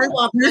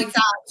like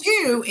that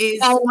too is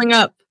following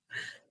up.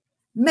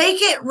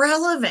 Make it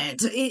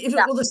relevant.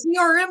 Well, the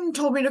CRM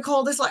told me to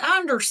call this. Like, I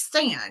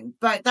understand,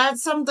 but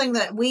that's something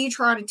that we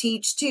try to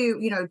teach too.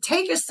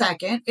 Take a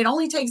second. It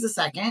only takes a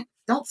second.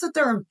 Don't sit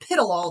there and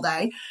piddle all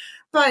day.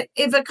 But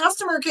if a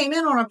customer came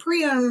in on a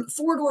pre-owned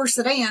 4-door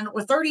sedan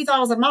with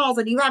 30,000 miles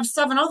and you have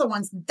 7 other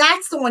ones,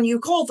 that's the one you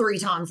call 3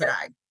 times a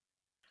day.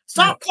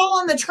 Stop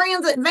calling the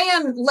transit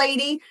van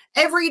lady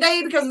every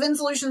day because Vin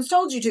Solutions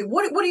told you to.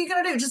 What are you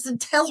going to do? Just to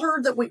tell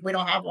her that we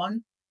don't have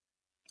one?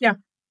 Yeah.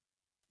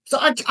 So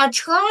I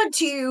tried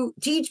to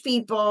teach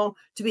people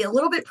to be a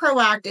little bit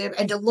proactive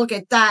and to look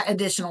at that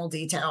additional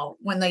detail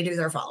when they do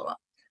their follow-up.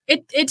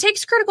 It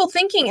takes critical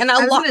thinking. And I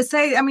was going to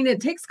say,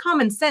 it takes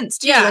common sense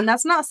too. Yeah. And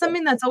that's not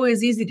something that's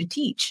always easy to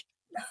teach.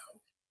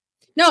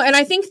 No, and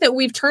I think that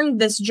we've turned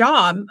this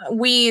job,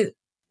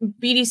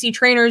 BDC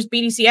trainers,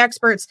 BDC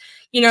experts,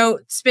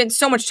 spent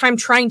so much time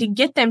trying to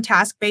get them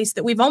task-based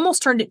that we've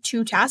almost turned it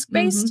to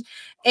task-based.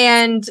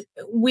 And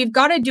we've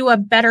got to do a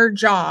better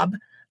job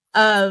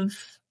of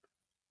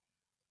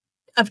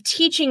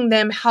teaching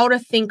them how to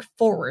think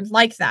forward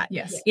like that.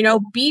 Yes.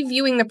 Be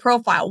viewing the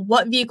profile.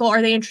 What vehicle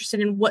are they interested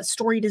in? What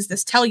story does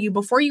this tell you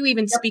before you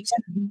even speak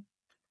to them?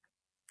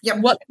 Yep.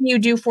 What can you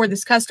do for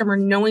this customer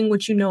knowing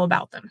what you know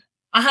about them?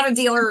 I had a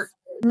dealer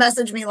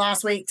message me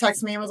last week,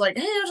 text me and was like,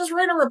 hey, I just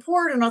read a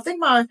report and I think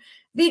my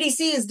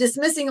BDC is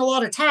dismissing a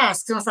lot of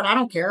tasks. And I said, I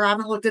don't care. I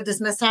haven't looked at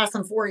dismissed tasks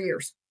in 4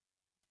 years.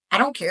 I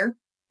don't care.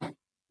 I'm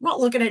not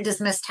looking at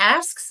dismissed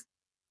tasks.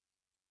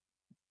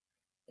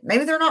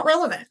 Maybe they're not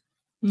relevant.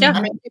 Yeah.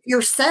 I mean, if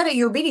your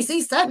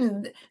BDC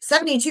setting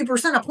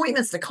 72%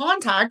 appointments to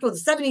contact with a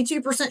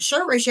 72%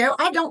 show ratio,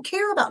 I don't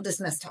care about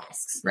dismissed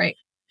tasks. Right.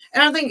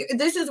 And I think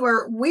this is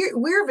where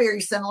we're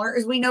very similar,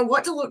 is we know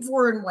what to look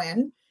for and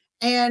when,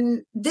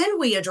 and then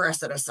we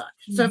address it as such.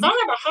 So if I have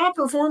a high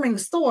performing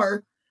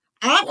store,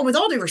 with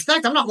all due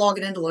respect, I'm not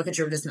logging in to look at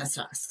your dismissed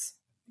tasks.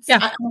 Yeah.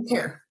 I don't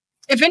care.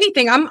 If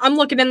anything, I'm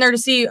looking in there to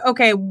see,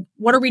 okay,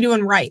 what are we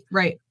doing right?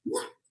 Right.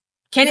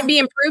 Can it be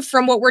improved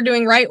from what we're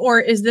doing right? Or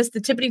is this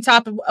the tippity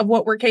top of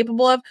what we're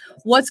capable of?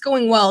 What's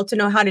going well to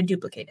know how to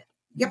duplicate it?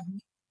 Yep.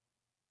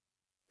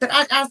 But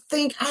I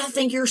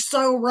think you're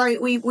so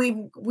right. We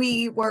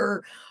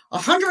were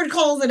 100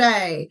 calls a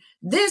day.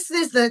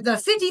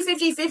 The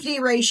 50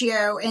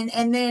 ratio.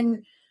 And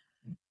then,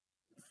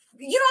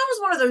 I was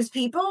one of those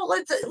people.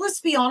 Let's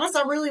be honest.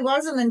 I really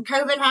was. And then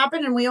COVID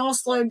happened and we all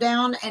slowed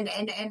down and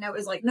it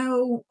was like,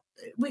 no,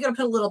 we got to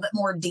put a little bit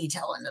more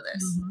detail into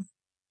this.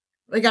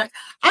 I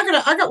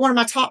got one of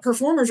my top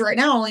performers right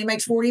now only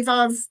makes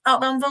 45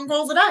 outbound phone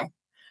calls a day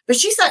But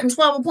she's setting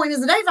 12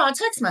 appointments a day via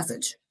text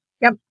message.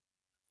 Yep.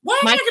 Why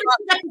am I going to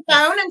pick up the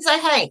phone and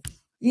say, hey,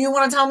 you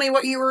want to tell me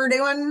what you were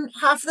doing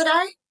half the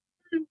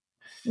day?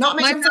 Not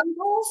making phone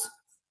calls?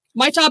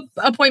 My top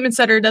appointment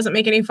setter doesn't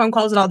make any phone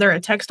calls at all. They're a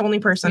text-only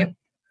person. Yep.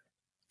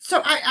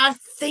 So I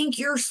think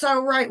you're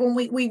so right when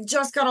we've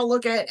just got to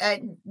look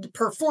at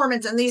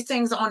performance and these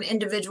things on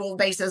individual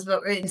basis,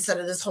 but instead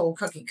of this whole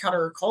cookie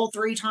cutter, call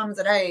 3 times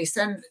a day,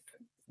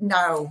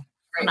 no.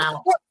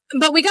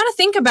 But we got to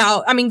think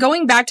about,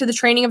 going back to the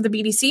training of the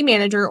BDC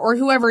manager or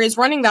whoever is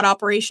running that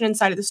operation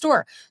inside of the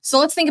store. So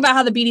let's think about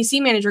how the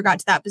BDC manager got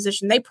to that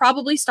position. They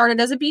probably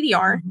started as a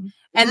BDR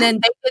and then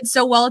they did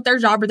so well at their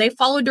job, or they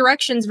followed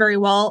directions very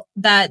well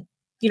that,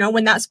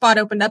 when that spot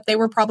opened up, they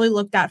were probably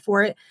looked at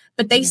for it,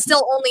 but they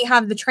still only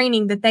have the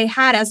training that they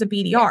had as a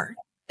BDR.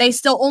 They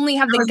still only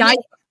have the guide,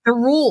 the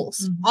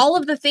rules, all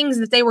of the things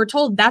that they were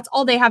told. That's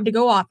all they have to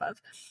go off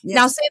of. Yes.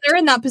 Now, say they're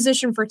in that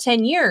position for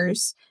 10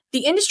 years.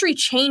 The industry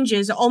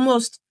changes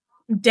almost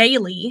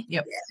daily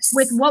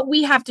with what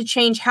we have to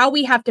change, how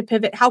we have to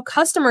pivot, how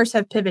customers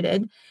have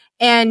pivoted.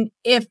 And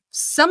if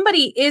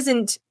somebody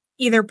isn't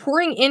either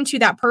pouring into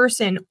that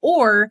person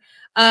or,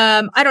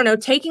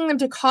 taking them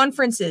to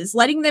conferences,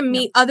 letting them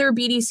meet other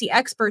BDC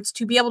experts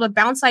to be able to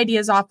bounce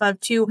ideas off of,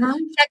 to check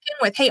in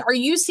with, hey, are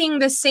you seeing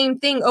the same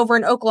thing over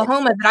in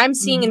Oklahoma that I'm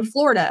seeing in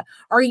Florida?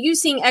 Are you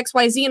seeing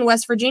XYZ in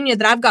West Virginia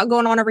that I've got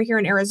going on over here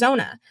in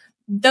Arizona?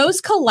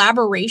 Those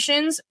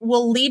collaborations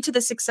will lead to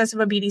the success of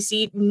a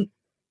BDC,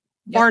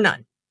 bar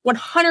none,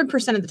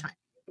 100% of the time.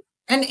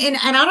 And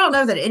I don't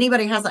know that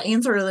anybody has the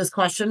answer to this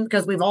question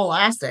because we've all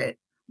asked it.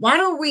 Why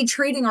are we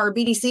treating our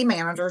BDC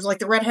managers like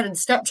the redheaded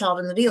stepchild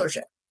in the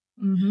dealership?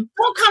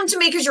 Don't come to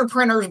me because your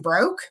printer's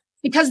broke.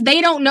 Because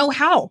they don't know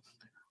how.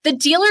 The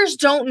dealers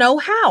don't know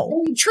how.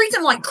 And you treat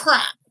them like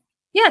crap.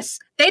 Yes,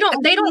 they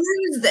don't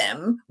use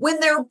them when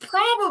they're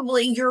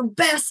probably your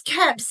best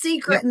kept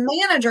secret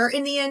manager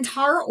in the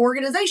entire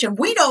organization.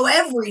 We know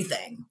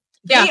everything.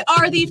 Yeah. They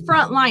are the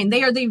front line.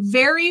 They are the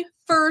very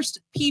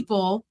first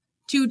people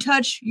to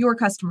touch your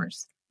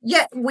customers.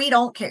 Yet we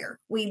don't care.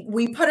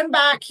 We put them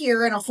back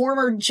here in a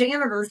former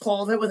janitor's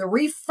closet with a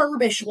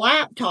refurbished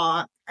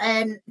laptop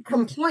and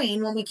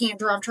complain when we can't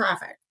drive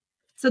traffic.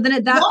 So then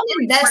at that point,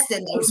 invest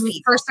in those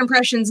people. First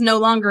impressions no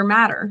longer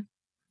matter.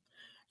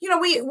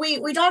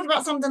 We talked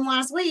about something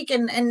last week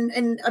and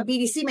a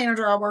BDC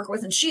manager I work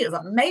with, and she is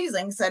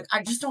amazing, said,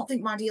 I just don't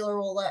think my manager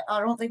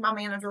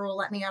will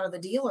let me out of the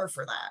dealer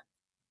for that.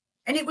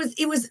 And it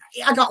was,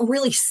 I got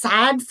really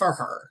sad for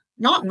her,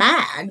 not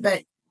mad,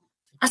 but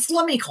I said,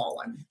 let me call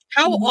him.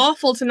 How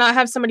awful to not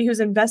have somebody who's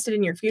invested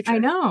in your future. I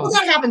know. Well,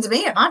 that happened to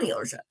me at my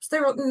dealerships.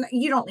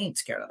 You don't need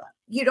scared of that.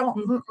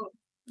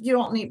 You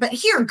don't need, but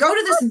here, go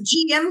to this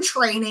GM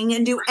training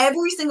and do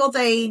every single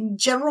thing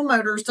General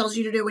Motors tells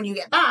you to do when you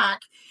get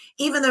back,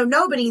 even though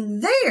nobody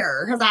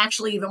there has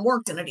actually even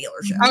worked in a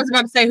dealership. I was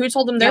about to say, who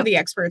told them they're the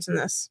experts in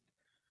this?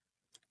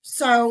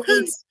 So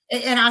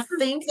and I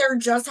think there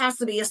just has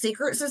to be a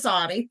secret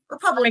society or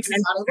public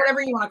society,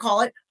 whatever you want to call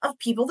it, of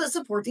people that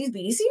support these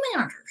BDC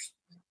managers.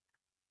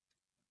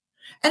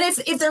 And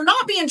if they're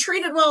not being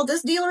treated well at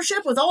this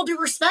dealership, with all due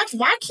respect,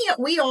 why can't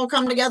we all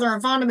come together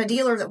and find them a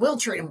dealer that will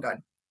treat them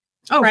good?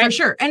 Oh, right? For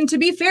sure. And to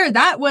be fair,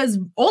 that was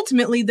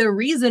ultimately the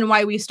reason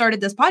why we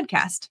started this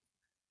podcast.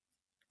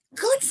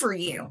 Good for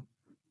you.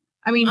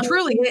 I mean,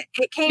 truly,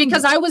 it came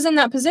because I was in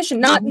that position.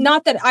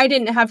 Not that I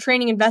didn't have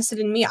training invested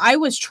in me. I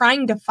was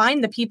trying to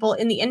find the people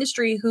in the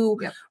industry who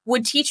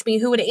would teach me,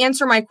 who would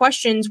answer my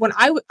questions. When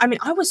I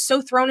was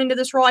so thrown into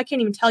this role, I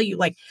can't even tell you.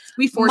 Like,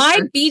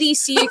 my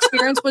BDC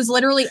experience was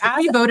literally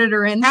we voted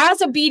her in as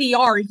a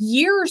BDR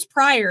years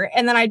prior,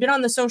 and then I'd been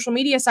on the social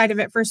media side of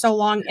it for so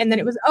long, and then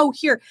it was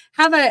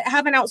have an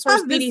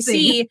outsourced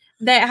BDC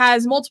that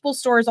has multiple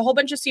stores, a whole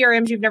bunch of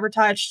CRMs you've never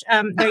touched.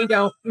 There you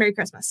go. Merry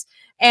Christmas.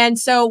 And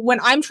so when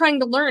I'm trying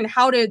to learn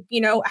how to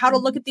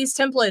look at these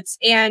templates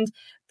and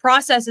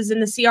processes in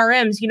the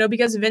CRMs,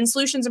 because VIN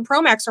Solutions and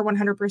Promax are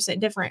 100%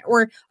 different.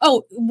 Or,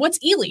 what's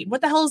eLead?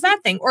 What the hell is that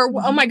thing? Or,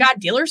 oh my God,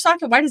 Dealer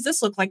Socket? Why does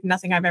this look like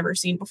nothing I've ever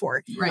seen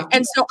before? Right.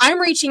 And so I'm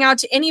reaching out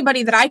to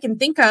anybody that I can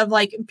think of,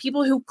 like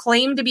people who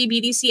claim to be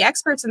BDC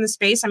experts in the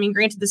space. I mean,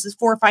 granted, this is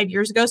 4 or 5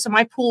 years ago, so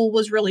my pool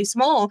was really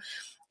small.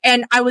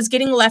 And I was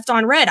getting left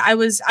on red. I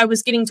was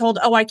getting told,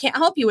 I can't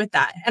help you with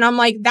that. And I'm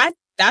like,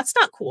 that's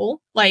not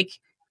cool. Like,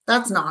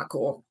 that's not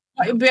cool.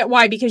 But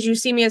why? Because you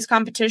see me as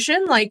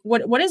competition? Like,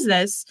 what is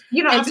this?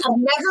 I've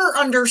never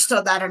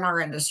understood that in our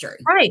industry.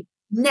 Right.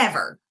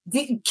 Never.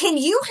 Can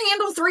you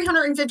handle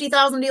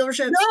 350,000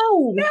 dealerships?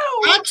 No.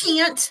 I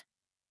can't.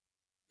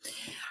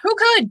 Who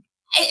could?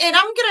 And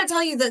I'm going to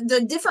tell you that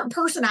the different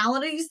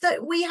personalities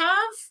that we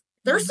have,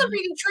 there's some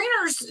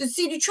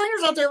CD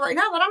trainers out there right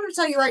now that I'm going to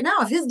tell you right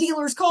now, if his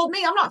dealers called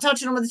me, I'm not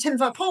touching them with a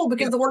 10-foot pole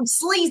because the word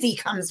sleazy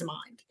comes to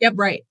mind. Yep,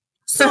 right.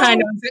 So I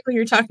know exactly what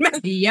you're talking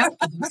about. Yep.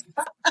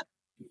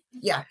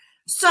 Yeah.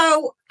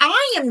 So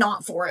I am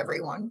not for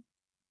everyone.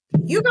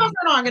 You guys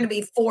are not going to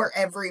be for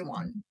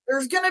everyone.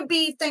 There's going to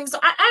be things.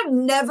 I've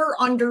never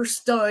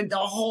understood the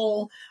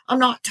whole I'm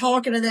not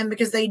talking to them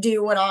because they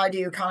do what I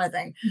do kind of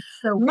thing.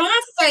 So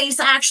my face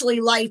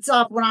actually lights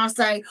up when I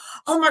say,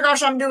 oh my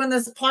gosh, I'm doing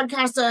this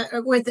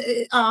podcast with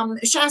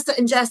Shasta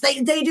and Jess.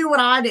 They do what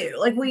I do.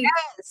 Like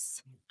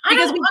yes. I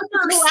don't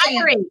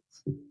understand.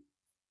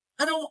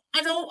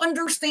 I don't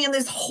understand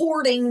this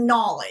hoarding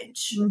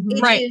knowledge.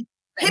 It is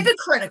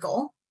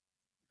hypocritical.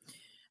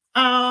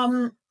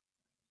 And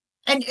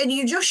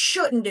you just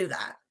shouldn't do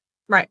that.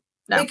 Right.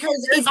 No.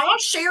 Because if I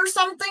share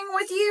something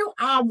with you,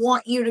 I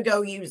want you to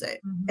go use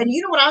it. And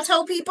you know what I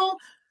tell people?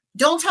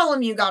 Don't tell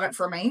them you got it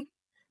from me.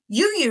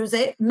 You use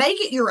it, make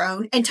it your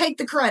own, and take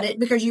the credit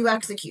because you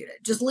execute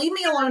it. Just leave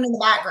me alone in the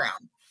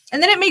background.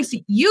 And then it makes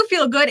you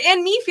feel good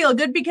and me feel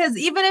good because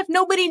even if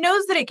nobody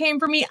knows that it came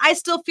from me, I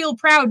still feel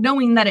proud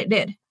knowing that it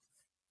did.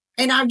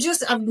 And I've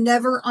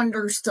never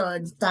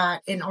understood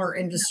that in our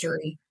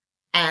industry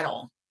at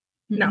all.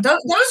 No. Those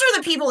are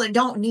the people that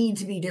don't need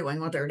to be doing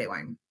what they're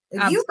doing.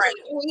 If you can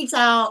reach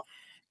out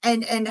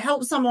and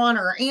help someone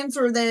or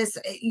answer this,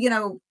 you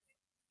know,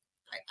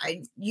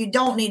 you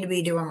don't need to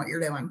be doing what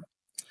you're doing.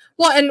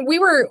 Well, and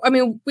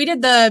we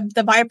did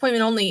the by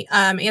appointment only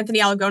Anthony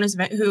Alagona's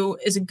event, who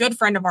is a good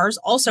friend of ours,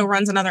 also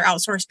runs another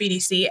outsourced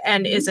BDC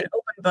and is an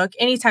open book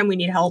anytime we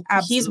need help.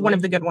 Absolutely. He's one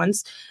of the good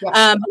ones.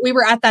 Yeah. We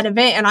were at that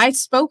event and I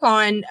spoke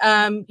on,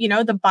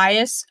 the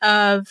bias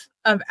of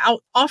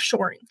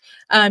offshoring,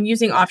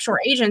 using offshore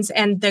agents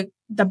and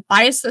the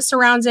bias that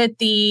surrounds it,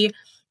 the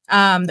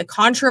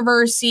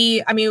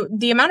controversy. I mean,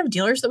 the amount of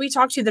dealers that we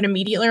talk to that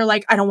immediately are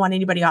like, I don't want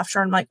anybody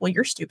offshore. I'm like, well,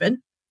 you're stupid.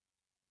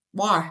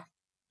 Why?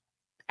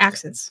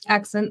 Accents.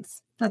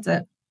 That's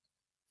it.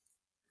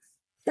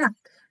 Yeah.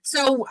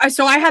 So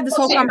I had this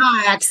whole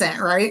my accent,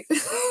 right?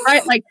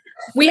 Right. Like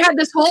we had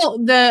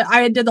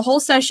I did the whole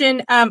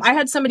session. I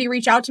had somebody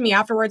reach out to me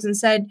afterwards and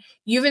said,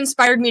 you've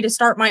inspired me to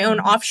start my own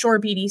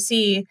offshore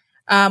BDC.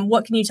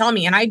 What can you tell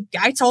me? And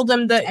I told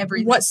them that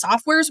what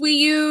softwares we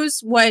use,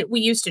 what we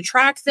use to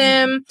track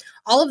them,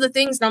 all of the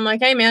things. And I'm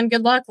like, hey man,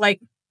 good luck. Like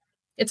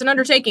it's an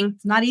undertaking.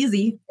 It's not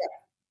easy. Yeah.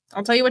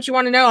 I'll tell you what you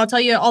want to know. I'll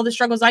tell you all the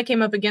struggles I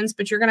came up against,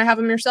 but you're going to have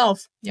them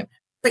yourself. Yep.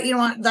 But you know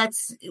what?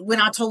 That's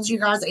when I told you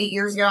guys 8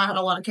 years ago, I had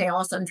a lot of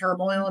chaos and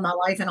turmoil in my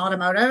life in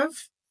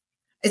automotive.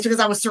 It's because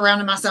I was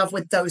surrounding myself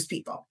with those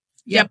people.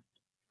 Yep.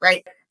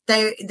 Right.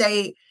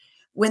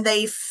 When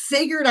they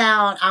figured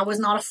out I was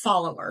not a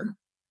follower,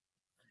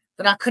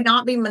 that I could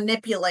not be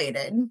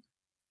manipulated,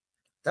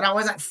 that I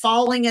wasn't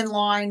falling in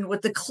line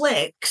with the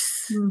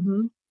clicks,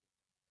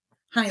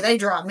 honey, they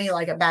dropped me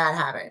like a bad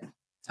habit.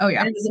 Oh,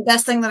 yeah. And it was the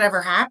best thing that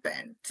ever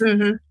happened.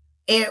 Mm-hmm.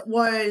 It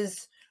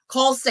was,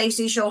 call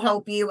Stacey, she'll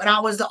help you. And I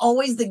was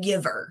always the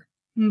giver.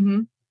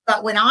 Mm-hmm.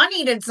 But when I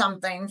needed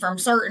something from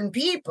certain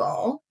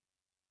people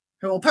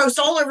who will post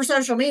all over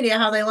social media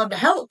how they love to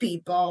help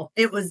people,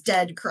 it was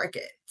dead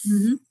crickets.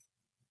 Mm-hmm.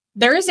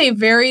 There is a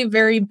very,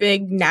 very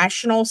big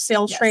national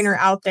sales trainer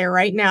out there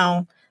right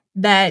now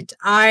that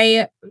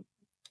I,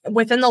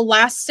 within the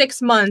last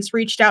 6 months,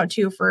 reached out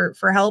to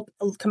for help,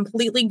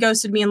 completely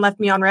ghosted me and left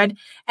me on red.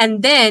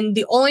 And then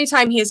the only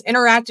time he has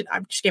interacted,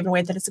 I'm just giving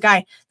away that it's a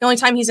guy. The only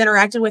time he's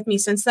interacted with me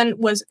since then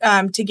was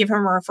to give him a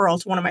referral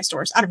to one of my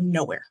stores out of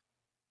nowhere.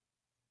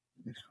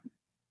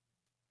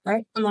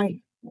 Right? I'm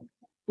like,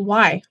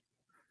 why?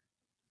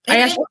 I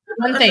asked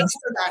one thing.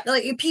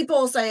 Like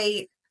people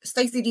say,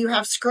 Stacey, do you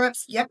have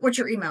scripts? Yep. What's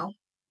your email?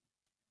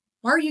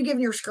 Why are you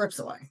giving your scripts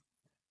away?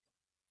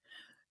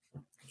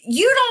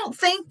 You don't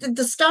think that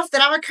the stuff that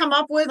I come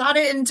up with, I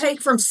didn't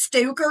take from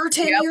Stuker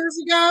 10 years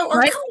ago?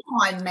 Or come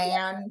on,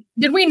 man.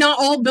 Did we not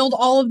all build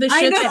all of this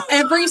shit that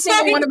every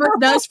single one of us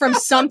does from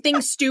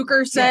something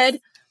Stuker said?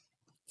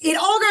 It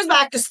all goes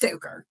back to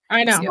Stuker.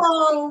 I know.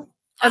 So,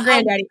 our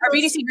granddaddy, our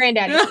BDC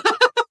granddaddy.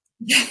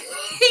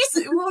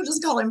 We'll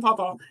just call him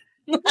Papa.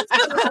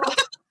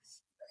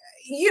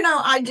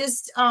 I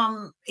just,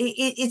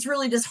 it's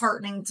really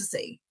disheartening to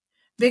see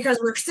because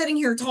we're sitting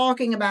here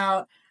talking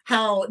about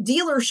how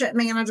dealership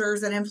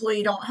managers and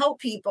employee don't help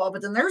people,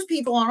 but then there's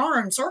people in our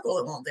own circle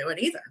that won't do it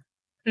either.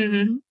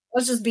 Mm-hmm.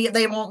 Let's just be,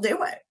 they won't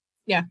do it.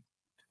 Yeah.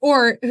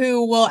 Or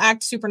who will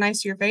act super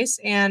nice to your face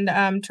and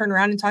turn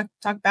around and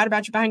talk bad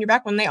about you behind your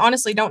back when they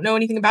honestly don't know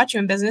anything about you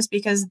in business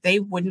because they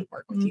wouldn't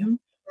work with you.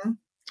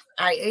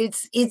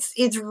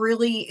 It's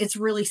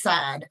really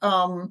sad.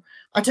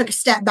 I took a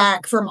step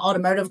back from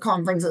automotive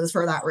conferences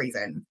for that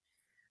reason.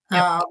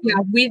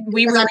 We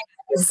really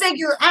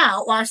figure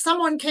out why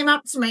someone came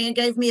up to me and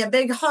gave me a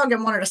big hug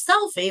and wanted a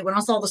selfie when I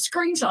saw the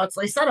screenshots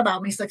they said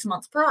about me 6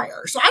 months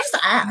prior. So I just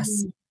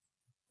asked.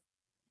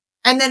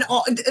 And then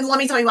let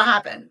me tell you what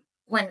happened.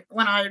 When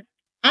I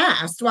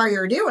asked why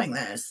you're doing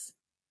this,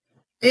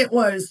 it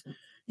was,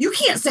 you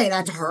can't say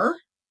that to her.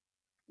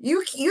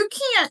 You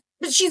can't,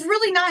 but she's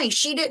really nice.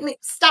 She didn't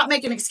stop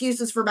making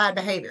excuses for bad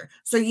behavior.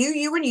 So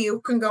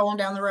you can go on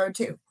down the road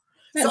too.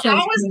 So I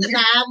was the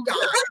bad guy.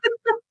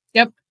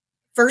 Yep.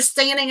 For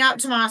standing up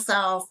to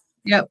myself.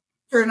 Yep.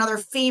 For another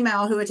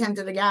female who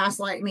attempted to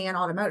gaslight me in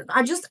automotive.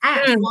 I just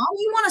asked, why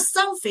do you want a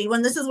selfie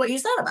when this is what you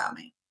said about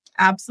me?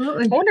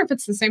 Absolutely. I wonder if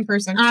it's the same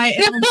person.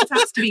 It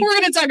has to be. We're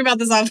going to talk about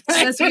this off.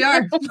 Yes, we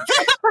are.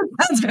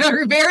 That's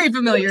very, very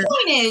familiar. The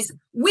point is,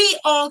 we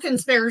all can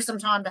spare some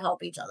time to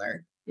help each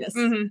other. Yes.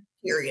 Mm-hmm.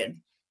 Period.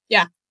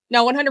 Yeah.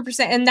 No, 100%.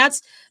 And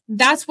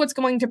that's what's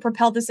going to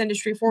propel this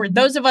industry forward.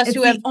 Those of us It's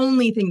who have the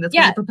only thing that's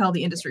going to propel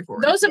the industry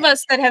forward. Those of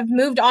us that have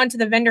moved on to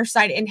the vendor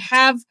side and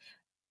have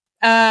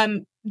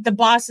the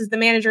bosses, the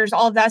managers,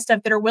 all of that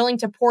stuff that are willing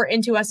to pour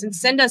into us and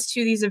send us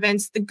to these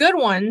events, the good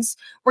ones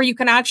where you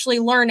can actually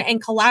learn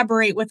and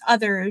collaborate with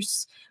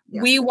others.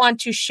 Yes. We want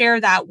to share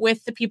that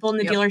with the people in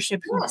the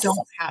dealership who Yes.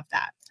 don't have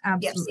that.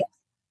 Absolutely. Yes.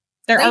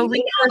 There are There's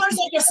resources.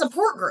 like a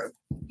support group.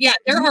 Yeah,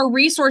 there are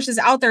resources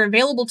out there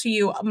available to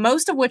you,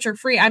 most of which are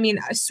free. I mean,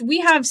 we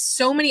have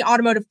so many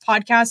automotive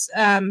podcasts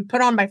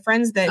put on by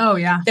friends that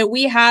that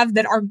we have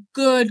that are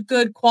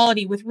good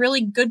quality with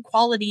really good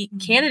quality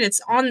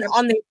candidates on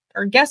the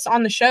or guests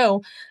on the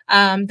show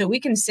that we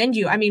can send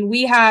you. I mean,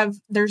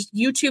 there's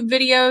YouTube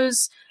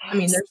videos. I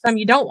mean, there's some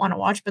you don't want to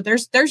watch, but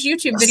there's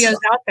YouTube videos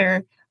out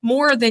there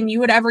more than you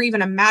would ever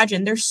even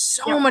imagine. There's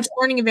so much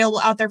learning available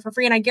out there for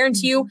free. And I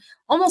guarantee you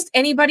almost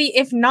anybody,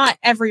 if not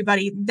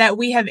everybody that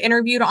we have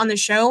interviewed on the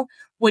show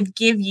would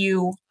give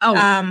you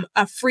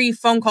a free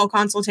phone call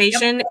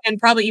consultation and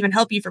probably even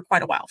help you for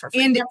quite a while for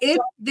free. And if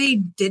they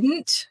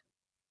didn't,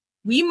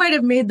 we might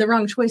have made the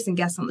wrong choice and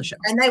guests on the show.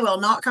 And they will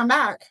not come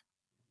back.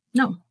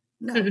 No.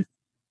 You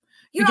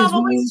know, I've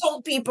always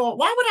told people,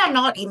 why would I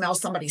not email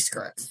somebody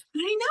scripts?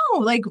 I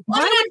know. Like, why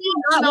would you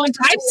not want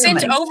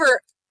to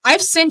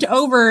I've sent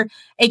over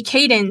a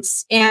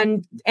cadence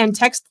and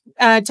text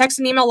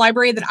and email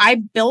library that I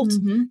built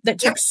that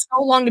took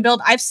so long to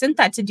build. I've sent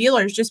that to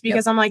dealers just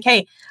because I'm like,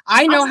 hey,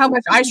 I know how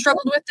much I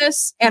struggled with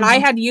this and I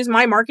had to use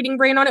my marketing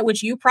brain on it,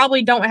 which you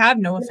probably don't have,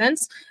 no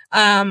offense.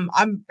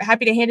 I'm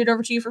happy to hand it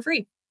over to you for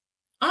free.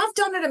 I've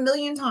done it a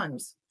million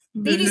times.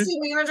 BDC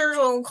managers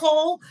will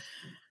call.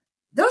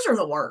 Those are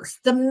the worst.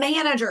 The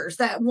managers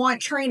that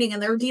want training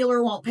and their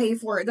dealer won't pay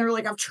for it. They're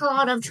like, I've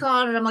tried.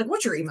 And I'm like,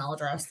 what's your email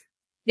address?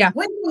 Yeah.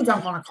 When do you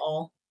don't want to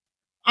call?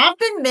 I've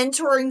been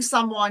mentoring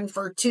someone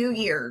for 2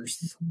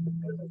 years,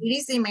 a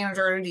BDC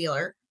manager at a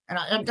dealer. And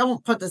I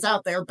don't put this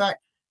out there, but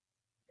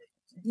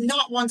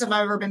not once have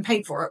I ever been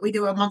paid for it. We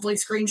do a monthly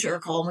screen share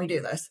call and we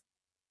do this.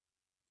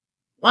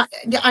 Well,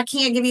 I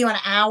can't give you an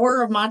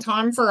hour of my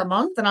time for a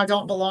month and I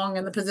don't belong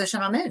in the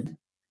position I'm in.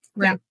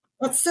 Right.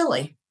 That's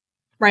silly.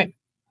 Right.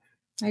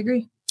 I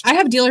agree. I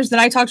have dealers that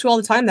I talk to all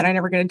the time that I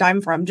never get a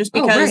dime from just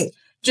because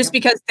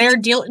because their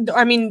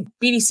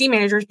BDC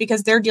managers,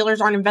 because their dealers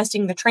aren't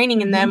investing the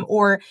training in them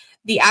or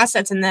the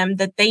assets in them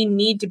that they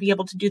need to be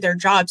able to do their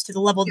jobs to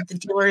the level that the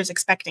dealer is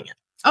expecting it.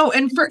 Oh,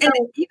 and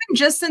even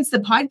just since the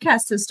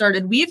podcast has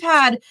started, we've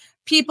had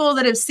people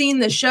that have seen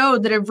the show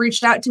that have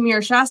reached out to me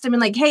or Shasta and been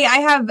like, hey, I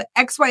have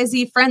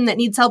XYZ friend that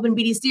needs help in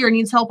BDC or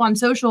needs help on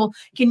social.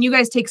 Can you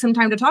guys take some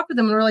time to talk with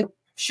them? And we're like,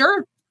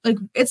 sure. Like,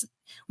 it's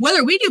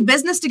whether we do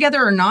business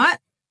together or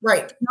not.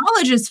 Right.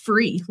 Knowledge is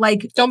free.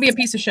 Like, don't be a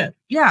piece of shit.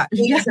 Yeah.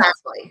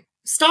 Exactly.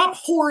 Stop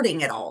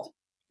hoarding it all.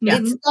 Yeah.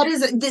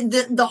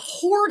 The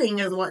hoarding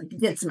is what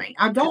gets me.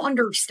 I don't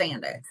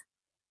understand it.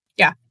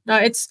 Yeah. No,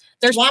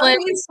 there's why are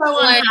you so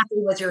unhappy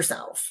with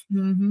yourself?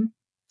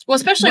 Well,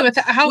 especially with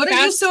how what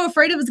are you so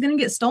afraid of is going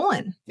to get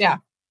stolen? Yeah.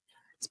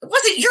 It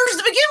wasn't yours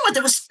to begin with.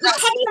 It was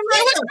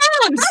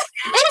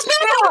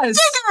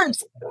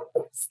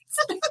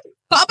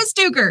Papa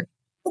Stuker.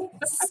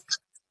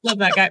 Love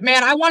that guy.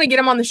 Man, I want to get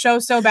him on the show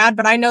so bad,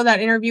 but I know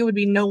that interview would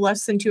be no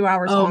less than 2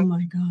 hours long. Oh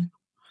my God.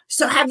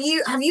 So have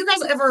you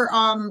guys ever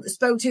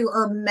spoke to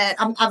or met,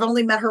 I've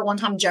only met her one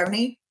time,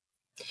 Joni?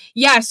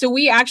 Yeah. So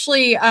we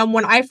actually,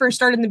 when I first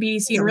started in the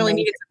BDC and really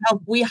needed some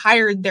help, we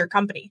hired their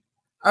company.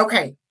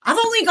 Okay. I've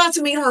only got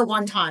to meet her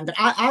one time, but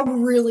I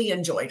really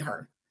enjoyed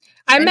her.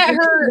 I met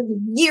her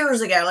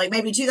years ago, like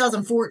maybe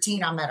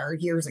 2014. I met her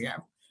years ago.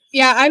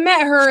 Yeah, I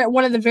met her at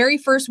one of the very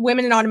first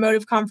women in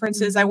automotive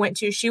conferences I went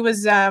to. She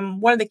was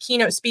one of the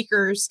keynote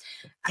speakers.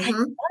 I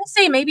want to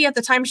say maybe at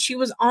the time she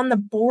was on the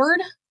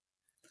board.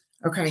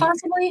 Okay.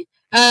 Possibly.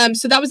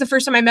 So that was the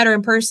first time I met her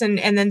in person.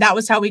 And then that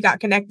was how we got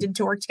connected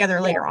to work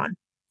together later on.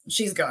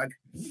 She's good.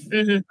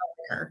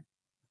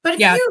 But if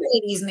you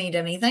ladies need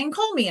anything,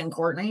 call me and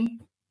Courtney.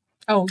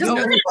 Oh, because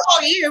we're going to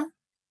call you.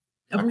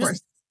 Of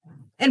course.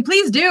 And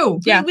please do.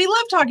 Yeah. We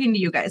love talking to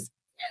you guys.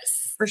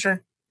 Yes. For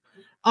sure.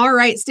 All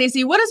right,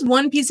 Stacey, what is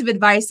one piece of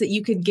advice that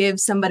you could give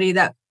somebody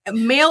that,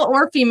 male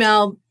or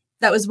female,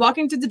 that was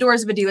walking through the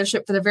doors of a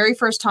dealership for the very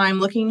first time,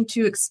 looking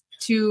to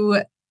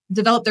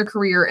develop their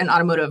career in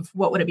automotive?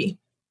 What would it be?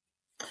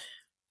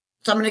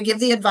 So I'm going to give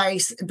the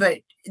advice, but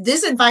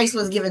this advice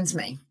was given to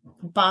me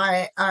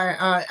by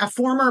a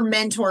former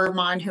mentor of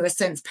mine who has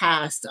since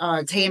passed,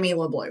 Tammy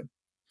LeBlue.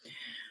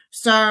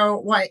 So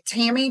what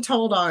Tammy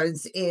told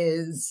us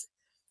is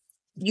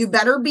you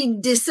better be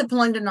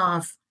disciplined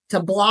enough to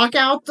block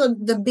out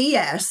the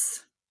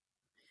BS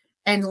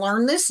and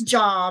learn this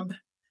job,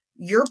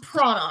 your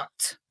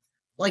product,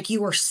 like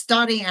you were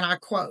studying, and I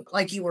quote,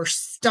 like you were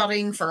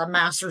studying for a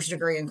master's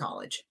degree in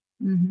college.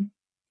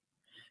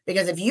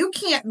 Because if you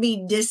can't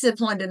be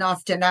disciplined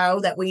enough to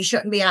know that we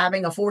shouldn't be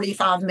having a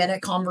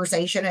 45-minute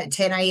conversation at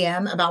 10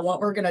 a.m. about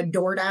what we're going to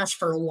DoorDash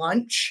for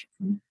lunch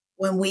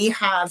when we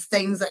have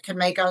things that can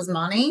make us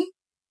money,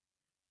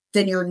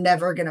 then you're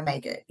never going to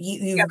make it.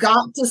 You've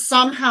got to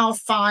somehow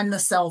find the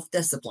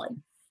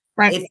self-discipline.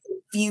 Right. If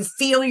you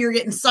feel you're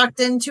getting sucked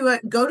into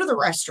it, go to the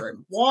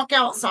restroom, walk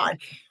outside.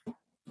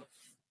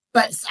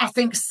 But I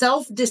think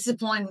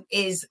self-discipline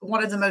is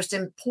one of the most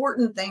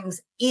important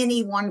things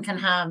anyone can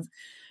have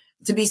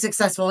to be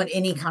successful in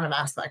any kind of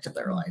aspect of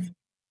their life.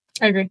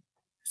 I agree.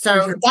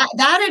 So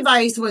that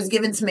advice was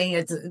given to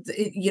me,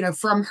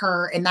 from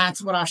her, and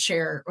that's what I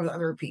share with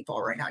other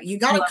people right now. You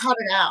got to cut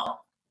it out.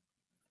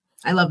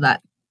 I love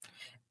that.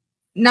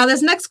 Now,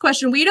 this next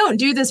question, we don't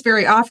do this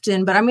very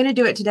often, but I'm going to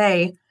do it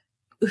today.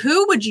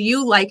 Who would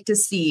you like to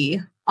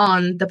see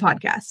on the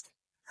podcast?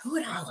 Who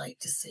would I like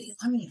to see?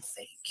 Let me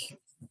think.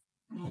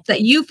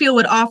 That you feel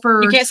would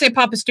offer... You can't say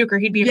Papa Stuker.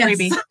 He'd be a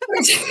freebie.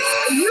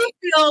 You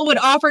feel would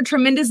offer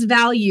tremendous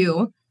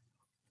value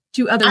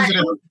to others.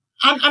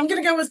 I'm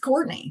going to go with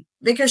Courtney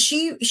because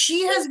she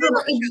has been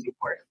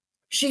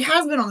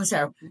on the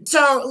show.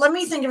 So let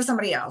me think of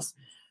somebody else.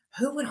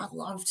 Who would I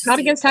love to Not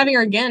see? against having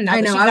her again.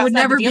 I know. I would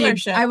never be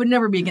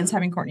against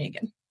having Courtney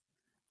again.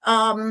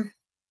 My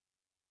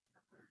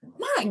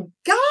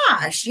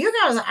gosh, you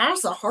guys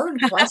ask a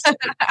hard question.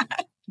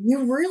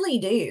 You really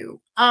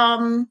do.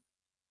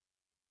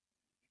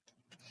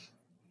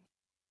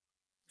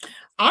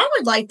 I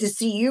would like to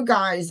see you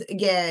guys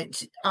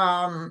get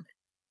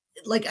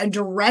like a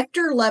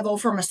director level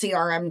from a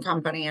CRM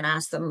company and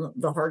ask them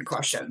the hard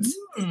questions.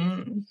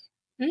 Whatever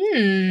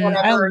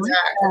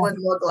that would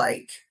look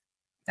like.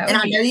 And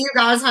I know you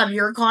guys have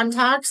your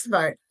contacts,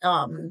 but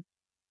I'm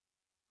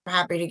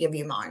happy to give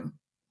you mine.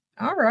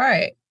 All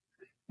right.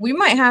 We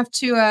might have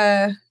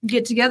to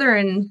get together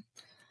and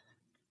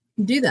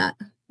do that.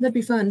 That'd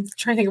be fun. I'm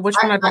trying to think of which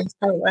one I'd like to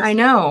start with. I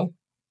know.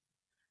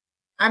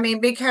 I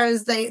mean,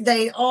 because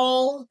they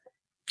all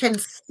can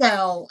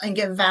sell and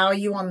get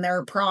value on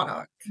their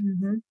product.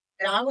 Mm-hmm.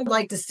 And I would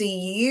like to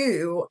see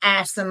you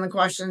ask them the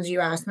questions you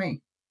asked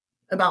me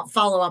about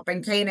follow-up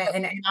and cadence.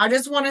 And I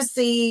just want to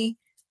see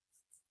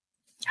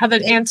how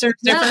the answers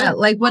differ. Yeah,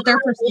 like what their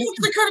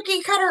the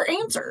cookie cutter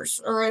answers,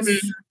 or if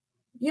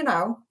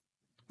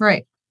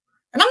right.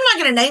 And I'm not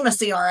going to name a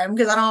CRM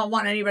because I don't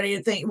want anybody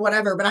to think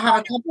whatever, but I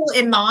have a couple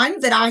in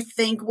mind that I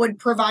think would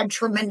provide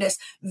tremendous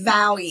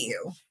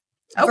value.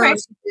 Okay.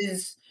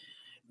 Versus,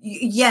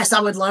 yes,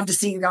 I would love to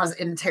see you guys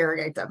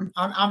interrogate them.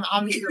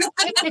 I'm here.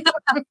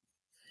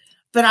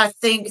 But I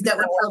think that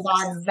would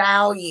provide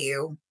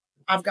value.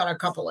 I've got a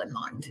couple in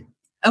mind.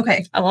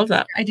 Okay. I love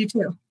that. I do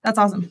too. That's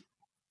awesome.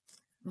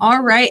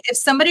 All right. If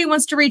somebody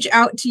wants to reach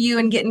out to you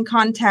and get in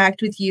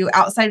contact with you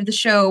outside of the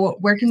show,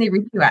 where can they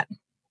reach you at?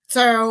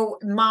 So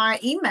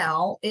my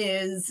email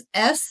is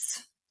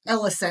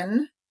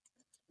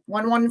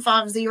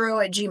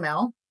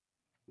sellison1150@gmail.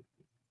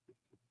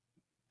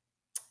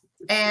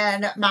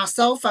 And my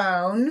cell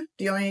phone,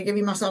 do you want me to give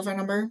you my cell phone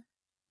number?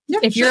 Yeah.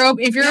 If you're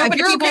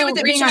okay with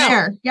it being on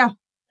air. Yeah.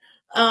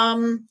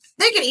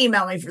 They can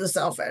email me for the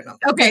cell phone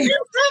number. Okay. There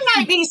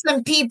might be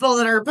some people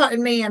that are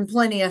putting me in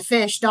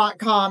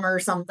plentyoffish.com or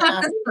something.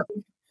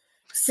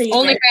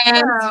 OnlyFans.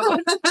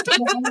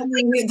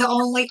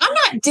 I'm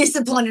not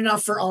disciplined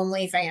enough for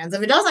OnlyFans.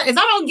 If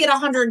I don't get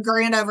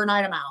 $100,000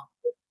 overnight, I'm out.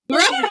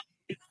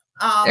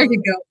 There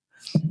you go.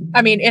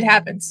 I mean, it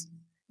happens.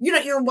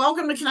 You're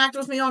welcome to connect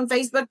with me on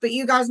Facebook, but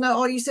you guys know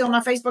all you see on my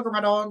Facebook are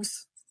my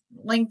dogs.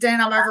 LinkedIn,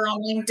 I'm over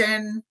on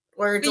LinkedIn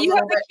where it's a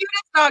little bit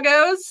cutest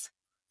doggos.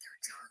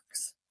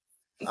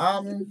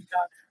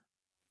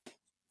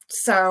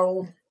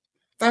 So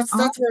that's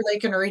where they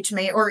can reach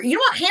me. Or you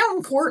know what?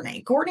 Hound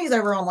Courtney. Courtney's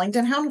over on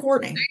LinkedIn. Hound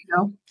Courtney. There you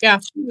go. Yeah,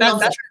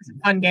 that's a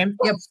fun game.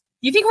 Yep.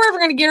 You think we're ever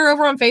going to get her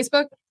over on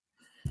Facebook?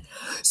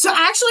 So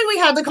actually, we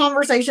had the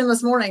conversation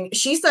this morning.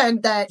 She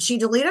said that she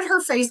deleted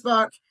her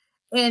Facebook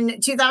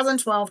in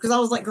 2012 because I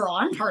was like, girl,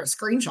 I'm tired of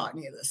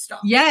screenshotting you this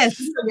stuff. Yes.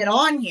 Get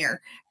on here.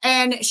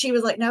 And she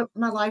was like, nope,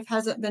 my life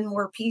hasn't been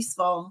more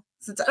peaceful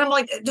since. I'm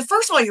like,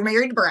 first of all, you're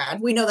married to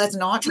Brad. We know that's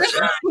not true.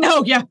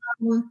 No, yeah.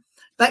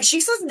 But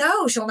she says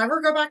no, she'll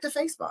never go back to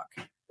Facebook.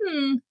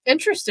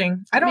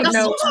 Interesting. I don't know.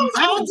 Sometimes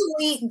I'll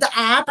delete the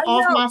app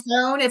off my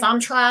phone if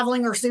I'm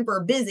traveling or super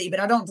busy, but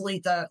I don't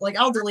delete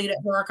I'll delete it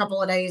for a couple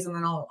of days and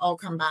then I'll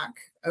come back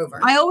over.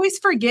 I always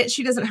forget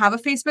she doesn't have a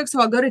Facebook, so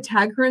I'll go to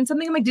tag her in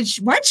something. I'm like,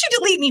 why'd she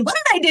delete me? What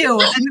did I do?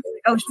 And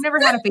like, she never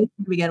had a Facebook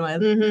to begin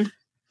with. Mm-hmm.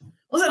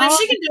 Well, if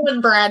she can deal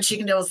with Brad, she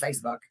can deal with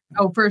Facebook.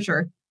 Oh, for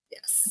sure.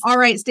 Yes. All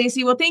right,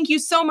 Stacey. Well, thank you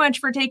so much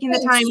for taking the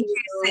time to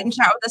sit and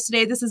chat with us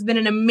today. This has been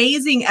an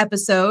amazing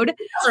episode.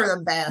 You're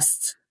the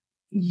best.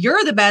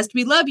 You're the best.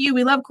 We love you.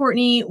 We love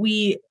Courtney.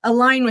 We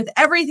align with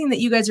everything that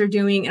you guys are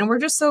doing. And we're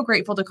just so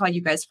grateful to call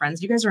you guys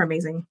friends. You guys are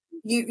amazing.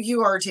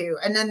 You are too.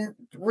 And then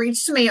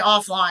reach me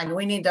offline.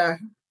 We need to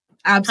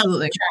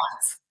absolutely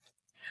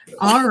chat.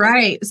 All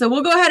right. So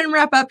we'll go ahead and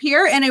wrap up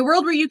here. In a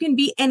world where you can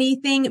be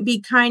anything, be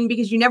kind,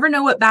 because you never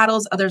know what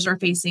battles others are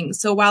facing.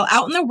 So while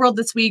out in the world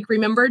this week,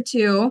 remember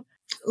to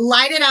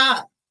light it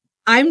up.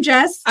 I'm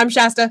Jess. I'm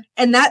Shasta.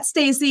 And that's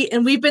Stacey,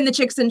 and we've been the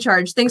Chicks in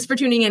Charge. Thanks for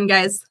tuning in,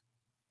 guys.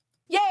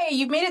 Yay,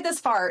 you've made it this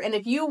far. And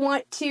if you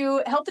want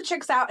to help the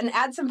chicks out and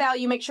add some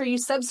value, make sure you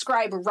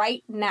subscribe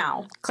right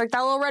now. Click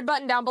that little red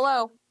button down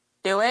below.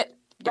 Do it.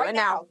 Do it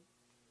now.